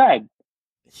 That's not bad.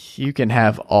 You can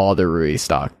have all the Rui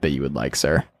stock that you would like,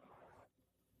 sir.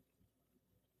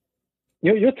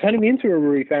 You're turning me into a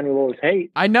Rui fan with all this hate.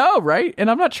 I know, right? And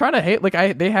I'm not trying to hate.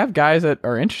 Like they have guys that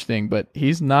are interesting, but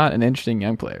he's not an interesting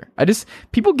young player.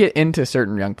 People get into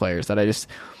certain young players that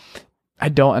I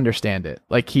don't understand it.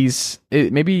 Like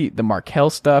maybe the Markel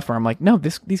stuff, where I'm like, no,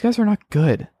 these guys are not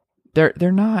good.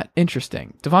 They're not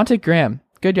interesting. Devontae Graham,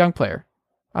 good young player.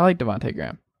 I like Devontae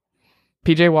Graham.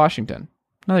 PJ Washington,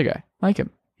 another guy. I like him.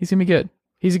 He's gonna be good.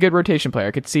 He's a good rotation player.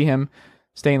 I could see him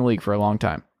stay in the league for a long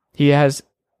time. He has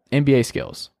NBA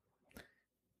skills.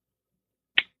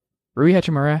 Rui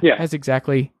Hachimura has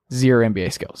exactly 0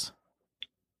 NBA skills.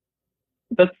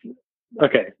 That's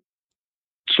okay.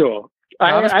 Sure.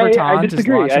 Davis Bertans is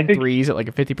launching threes at like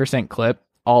a 50% clip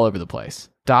all over the place.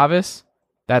 Davis,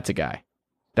 that's a guy.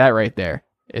 That right there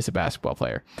is a basketball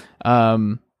player.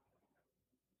 Thomas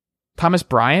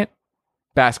Bryant,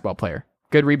 basketball player.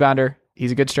 Good rebounder.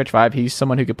 He's a good stretch 5. He's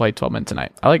someone who could play 12 minutes a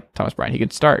night. I like Thomas Bryant. He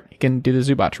can start. He can do the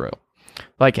Zubac row.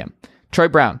 Like him. Troy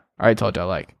Brown. I already told you I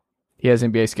like. He has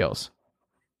NBA skills.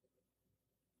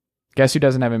 Guess who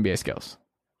doesn't have NBA skills?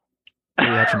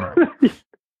 I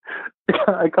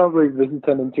can't believe this is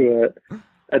turned into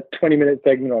a 20-minute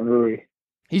segment on Rui.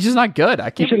 He's just not good. I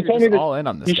can't believe you're just all in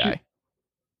on this guy.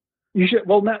 You should.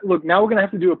 Well, now we're going to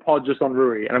have to do a pod just on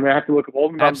Rui, and I'm going to have to look up all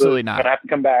the numbers. Absolutely not. I'm going to have to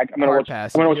come back. I'm going to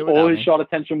watch all his shot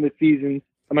attempts from this season.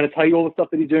 I'm going to tell you all the stuff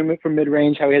that he's doing from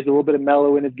mid-range, how he has a little bit of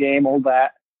mellow in his game, all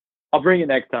that. I'll bring it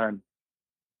next time.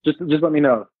 Just let me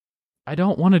know. I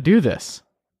don't want to do this.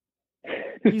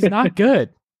 He's not good.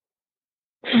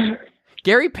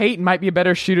 Gary Payton might be a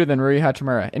better shooter than Rui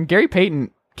Hachimura, and Gary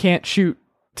Payton can't shoot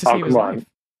to save his life.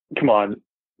 Come on.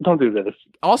 Don't do this.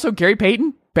 Also, Gary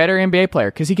Payton, better NBA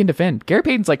player because he can defend. Gary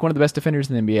Payton's like one of the best defenders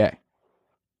in the NBA.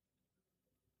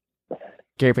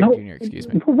 Gary Payton Jr., excuse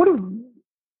me.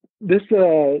 This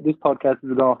podcast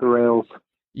has gone off the rails.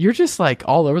 You're just like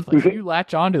all over the place. You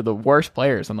latch on to the worst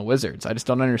players on the Wizards. I just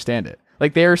don't understand it.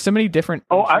 Like there are so many different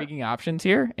intriguing options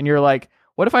here, and you're like,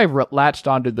 what if I latched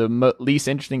on to the least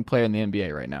interesting player in the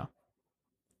NBA right now?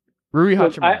 Rui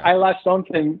Hachimura. I latched on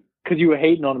to him because you were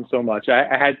hating on him so much.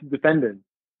 I had to defend him.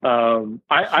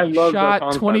 I love shot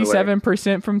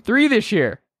 27% from 3 this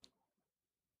year.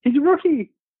 He's a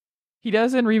rookie. He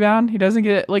doesn't rebound. He doesn't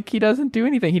he doesn't do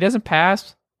anything. He doesn't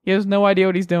pass. He has no idea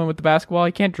what he's doing with the basketball.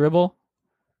 He can't dribble.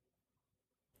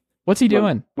 What's he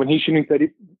doing? When he's shooting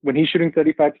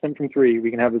 35% from three,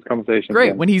 we can have this conversation. Great.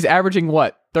 Again. When he's averaging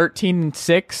what,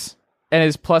 13-6, and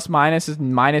his plus minus is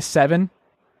 -7.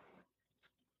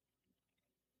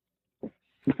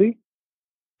 We'll see.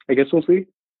 I guess we'll see.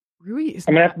 Rui is.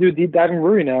 I'm gonna have to do a deep dive in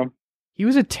Rui now. He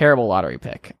was a terrible lottery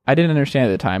pick. I didn't understand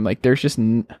at the time. Like, there's just.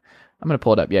 I'm gonna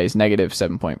pull it up. Yeah, he's negative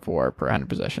 7.4 per 100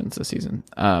 possessions this season.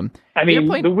 I mean,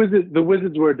 the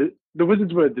Wizards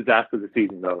were a disaster this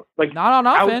season, though. Like, not on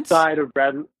offense. Outside of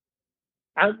Bradley.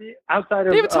 Outside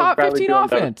of they have a top Bradley 15 Beal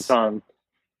offense.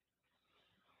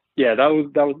 Yeah, that was.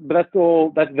 But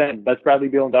that's them. That's Bradley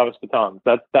Beal and Davis Bertans.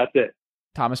 That's it.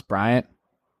 Thomas Bryant,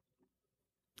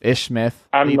 Ish Smith.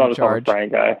 I'm not a charge. Thomas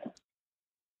Bryant guy.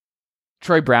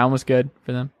 Troy Brown was good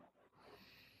for them.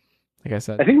 Like I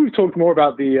said, I think we've talked more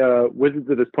about the Wizards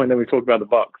at this point than we've talked about the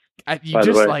Bucks. I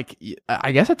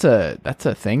guess that's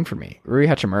a thing for me. Rui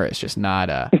Hachimura is just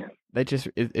not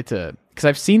because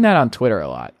I've seen that on Twitter a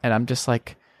lot, and I'm just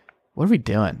like, what are we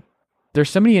doing?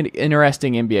 There's so many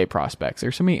interesting NBA prospects.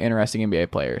 There's so many interesting NBA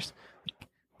players.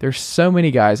 There's so many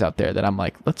guys out there that I'm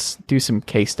like, let's do some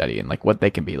case study and like what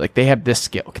they can be. Like, they have this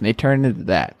skill. Can they turn into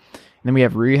that? And then we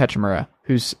have Rui Hachimura,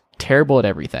 who's terrible at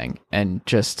everything and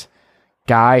just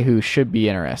guy who should be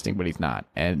interesting, but he's not.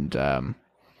 And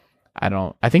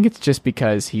I think it's just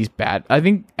because he's bad. I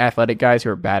think athletic guys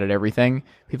who are bad at everything,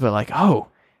 people are like, oh,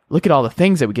 look at all the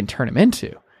things that we can turn him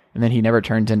into. And then he never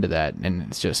turns into that. And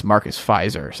it's just Marcus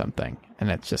Pfizer or something. And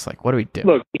it's just like, what do we do?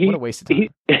 Look, what a waste of time.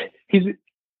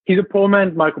 He's a poor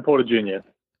man's Michael Porter Jr.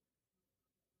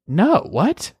 No,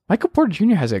 what? Michael Porter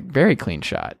Jr. has a very clean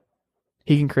shot.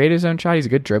 He can create his own shot. He's a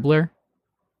good dribbler.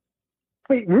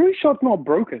 Wait, Rui's shot's not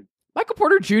broken. Michael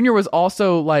Porter Jr. was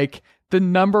also like the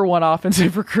number one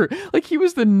offensive recruit. Like, he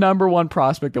was the number one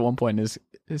prospect at one point in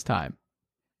his time.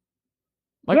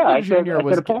 Michael Porter Jr.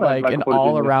 was like an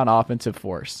all-around offensive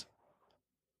force.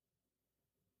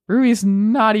 Rui's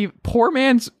not even poor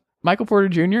man's Michael Porter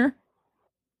Jr.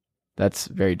 That's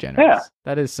very generous. Yeah.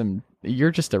 That is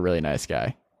you're just a really nice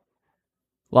guy.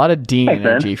 A lot of Dean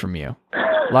energy from you.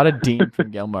 A lot of Dean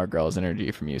from Gilmore Girls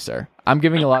energy from you, sir. I'm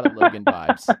giving a lot of Logan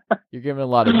vibes. You're giving a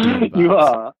lot of Dean vibes. You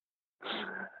are.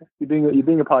 You're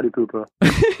being a party pooper.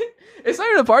 It's not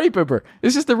even a party pooper.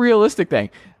 It's just a realistic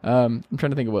thing. I'm trying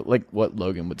to think of what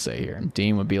Logan would say here. And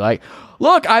Dean would be like,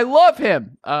 look, I love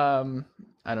him.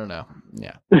 I don't know.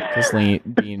 Yeah. Because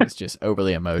Dean is just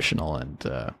overly emotional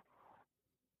and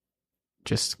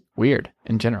just weird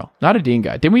in general. Not a Dean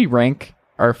guy. Didn't we rank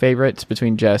our favorites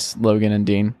between Jess, Logan, and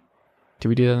Dean? Did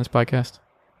we do that on this podcast?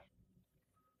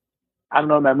 I don't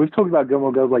know, man. We've talked about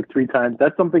Gilmore Girls like 3 times.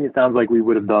 That's something it sounds like we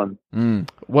would have done.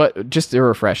 What? Just a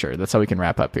refresher. That's how we can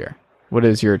wrap up here. What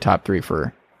is your top 3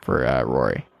 for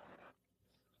Rory?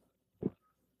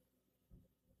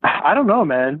 I don't know,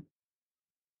 man.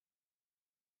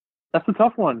 That's a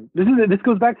tough one. This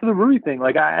goes back to the Rui thing.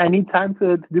 Like, I need time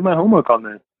to do my homework on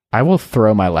this. I will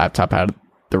throw my laptop out of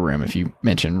the room if you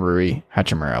mention Rui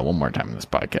Hachimura one more time in this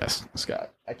podcast,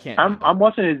 Scott. I can't. I'm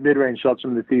watching his mid-range shots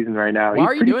from the season right now. Why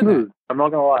are you doing smooth. that? I'm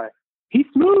not gonna lie. He's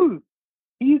smooth.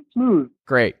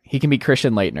 Great. He can be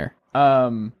Christian Laettner.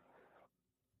 I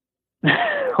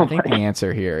think the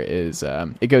answer here is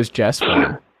it goes Jess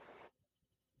 1,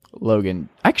 Logan.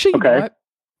 Actually, you know what?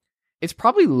 It's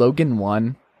probably Logan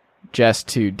 1, Jess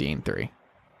 2, Dean 3.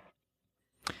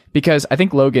 Because I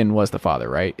think Logan was the father,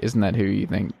 right? Isn't that who you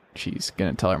think she's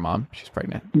going to tell her mom she's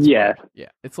pregnant? Yeah. Yeah,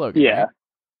 it's Logan. Yeah. Right?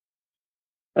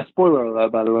 A spoiler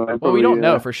alert, by the way. Well, we don't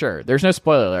know for sure. There's no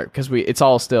spoiler alert because it's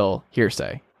all still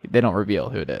hearsay. They don't reveal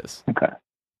who it is. Okay.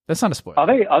 That's not a spoiler.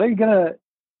 Are they gonna?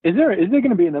 Is there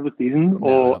gonna be another season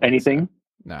or anything? So.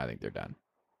 No, I think they're done.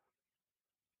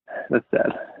 That's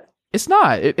sad. It's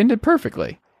not. It ended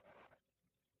perfectly.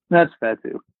 That's fair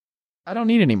too. I don't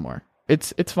need any more.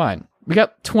 It's fine. We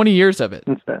got 20 years of it.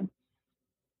 That's fair.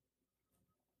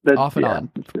 Off and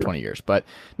on for 20 years. But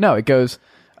no, it goes.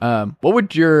 What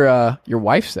would your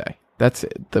wife say? That's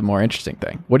the more interesting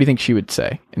thing. What do you think she would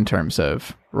say in terms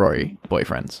of Rory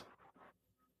boyfriends?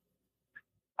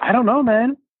 I don't know,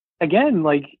 man. Again,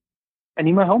 like, I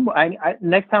need my homework. I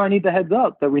next time I need the heads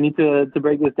up that we need to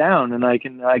break this down, and I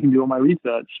can do all my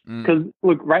research. Because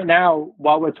look, right now,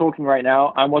 while we're talking right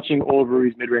now, I'm watching all of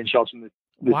Rui's mid-range shots from this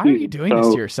Why season. Are you doing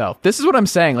this to yourself? This is what I'm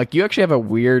saying. Like, you actually have a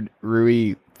weird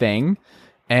Rui thing,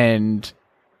 and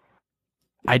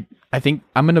I think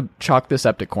I'm gonna chalk this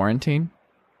up to quarantine.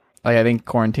 Like, I think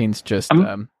quarantine's just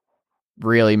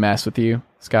really mess with you,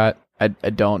 Scott.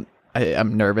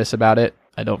 I'm nervous about it.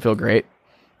 I don't feel great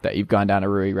that you've gone down a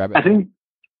Rui rabbit hole.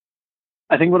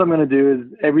 I think what I'm going to do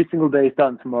is every single day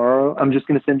starting tomorrow, I'm just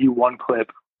going to send you one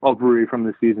clip of Rui from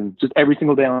this season. Just every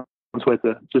single day on on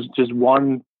Twitter. Just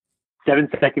one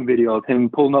 7-second video of him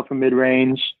pulling up from mid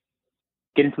range,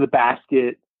 getting to the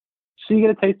basket. So you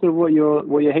get a taste of what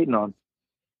you're hating on.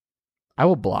 I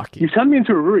will block you. You turned me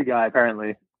into a Rui guy,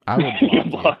 apparently. I will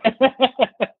block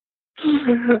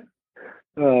you.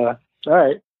 All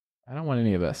right. I don't want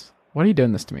any of this. What are you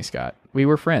doing this to me, Scott? We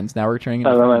were friends. Now we're turning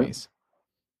into enemies.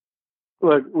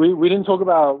 Look, we didn't talk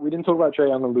about Trae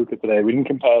Young and Luka today. We didn't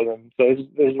compare them. So this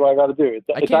is what I got to do.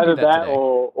 It's either that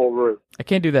or Rui. I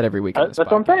can't do that every week. That's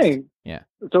what I'm saying. Yeah.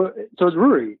 So it's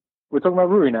Rui. We're talking about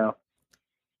Rui now.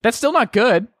 That's still not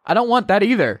good. I don't want that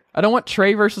either. I don't want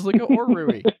Trae versus Luka or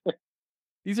Rui.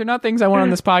 These are not things I want on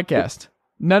this podcast.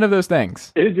 None of those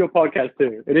things. It is your podcast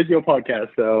too. It is your podcast,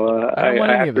 so I don't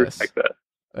want any of this.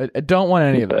 I don't want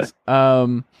any of this.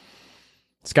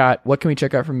 Scott, what can we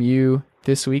check out from you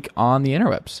this week on the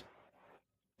interwebs?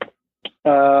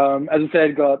 As I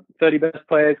said, got 30 best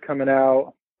players coming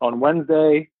out on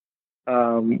Wednesday.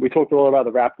 We talked a lot about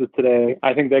the Raptors today.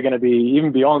 I think they're going to be,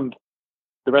 even beyond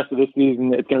the rest of this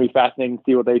season, it's going to be fascinating to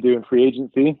see what they do in free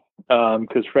agency,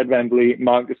 because Fred VanVleet,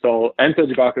 Marc Gasol, and Serge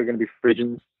Ibaka are going to be free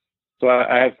agents. So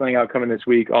I have something out coming this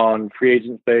week on free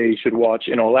agents they should watch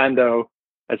in Orlando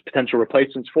as potential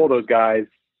replacements for those guys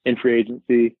in free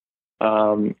agency.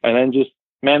 And then just,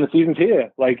 man, the season's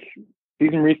here. Like,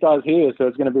 season restarts here, so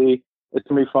it's gonna be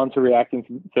fun to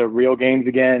reacting to real games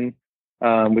again,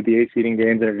 with the 8 seeding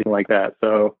games and everything like that.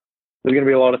 So there's gonna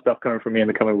be a lot of stuff coming from me in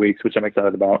the coming weeks, which I'm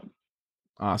excited about.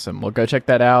 Awesome. Well, go check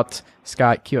that out.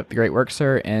 Scott, keep up the great work,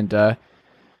 sir, and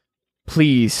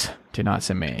please do not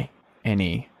send me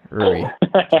any Rui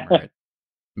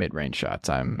mid-range shots.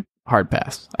 I'm hard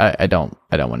pass. I don't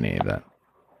want any of that.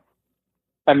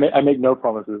 I make no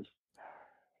promises.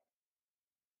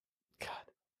 God.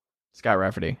 Scott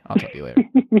Rafferty, I'll talk to you later.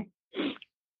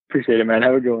 Appreciate it, man.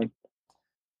 Have a good one.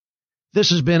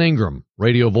 This is Ben Ingram,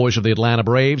 radio voice of the Atlanta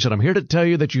Braves, and I'm here to tell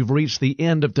you that you've reached the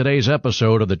end of today's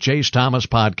episode of the Chase Thomas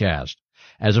Podcast.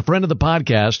 As a friend of the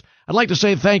podcast, I'd like to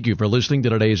say thank you for listening to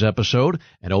today's episode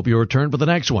and hope you return for the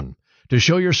next one. To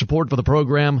show your support for the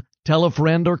program, tell a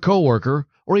friend or coworker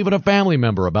or even a family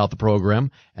member about the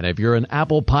program. And if you're an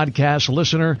Apple Podcast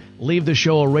listener, leave the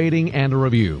show a rating and a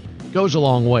review. It goes a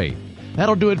long way.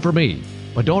 That'll do it for me.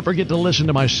 But don't forget to listen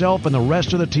to myself and the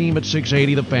rest of the team at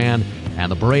 680 The Fan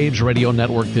and the Braves Radio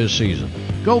Network this season.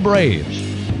 Go Braves!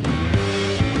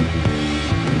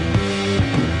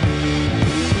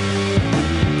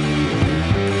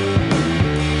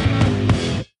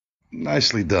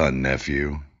 Nicely done,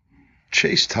 nephew.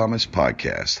 Chase Thomas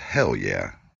Podcast. Hell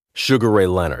yeah. Sugar Ray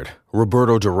Leonard,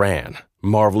 Roberto Duran,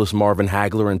 Marvelous Marvin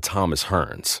Hagler, and Thomas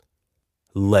Hearns.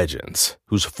 Legends,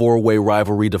 whose four-way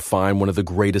rivalry defined one of the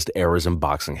greatest eras in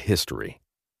boxing history.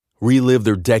 Relive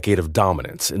their decade of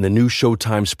dominance in the new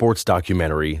Showtime sports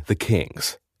documentary, The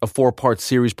Kings, a 4-part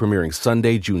series premiering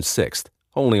Sunday, June 6th,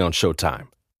 only on Showtime.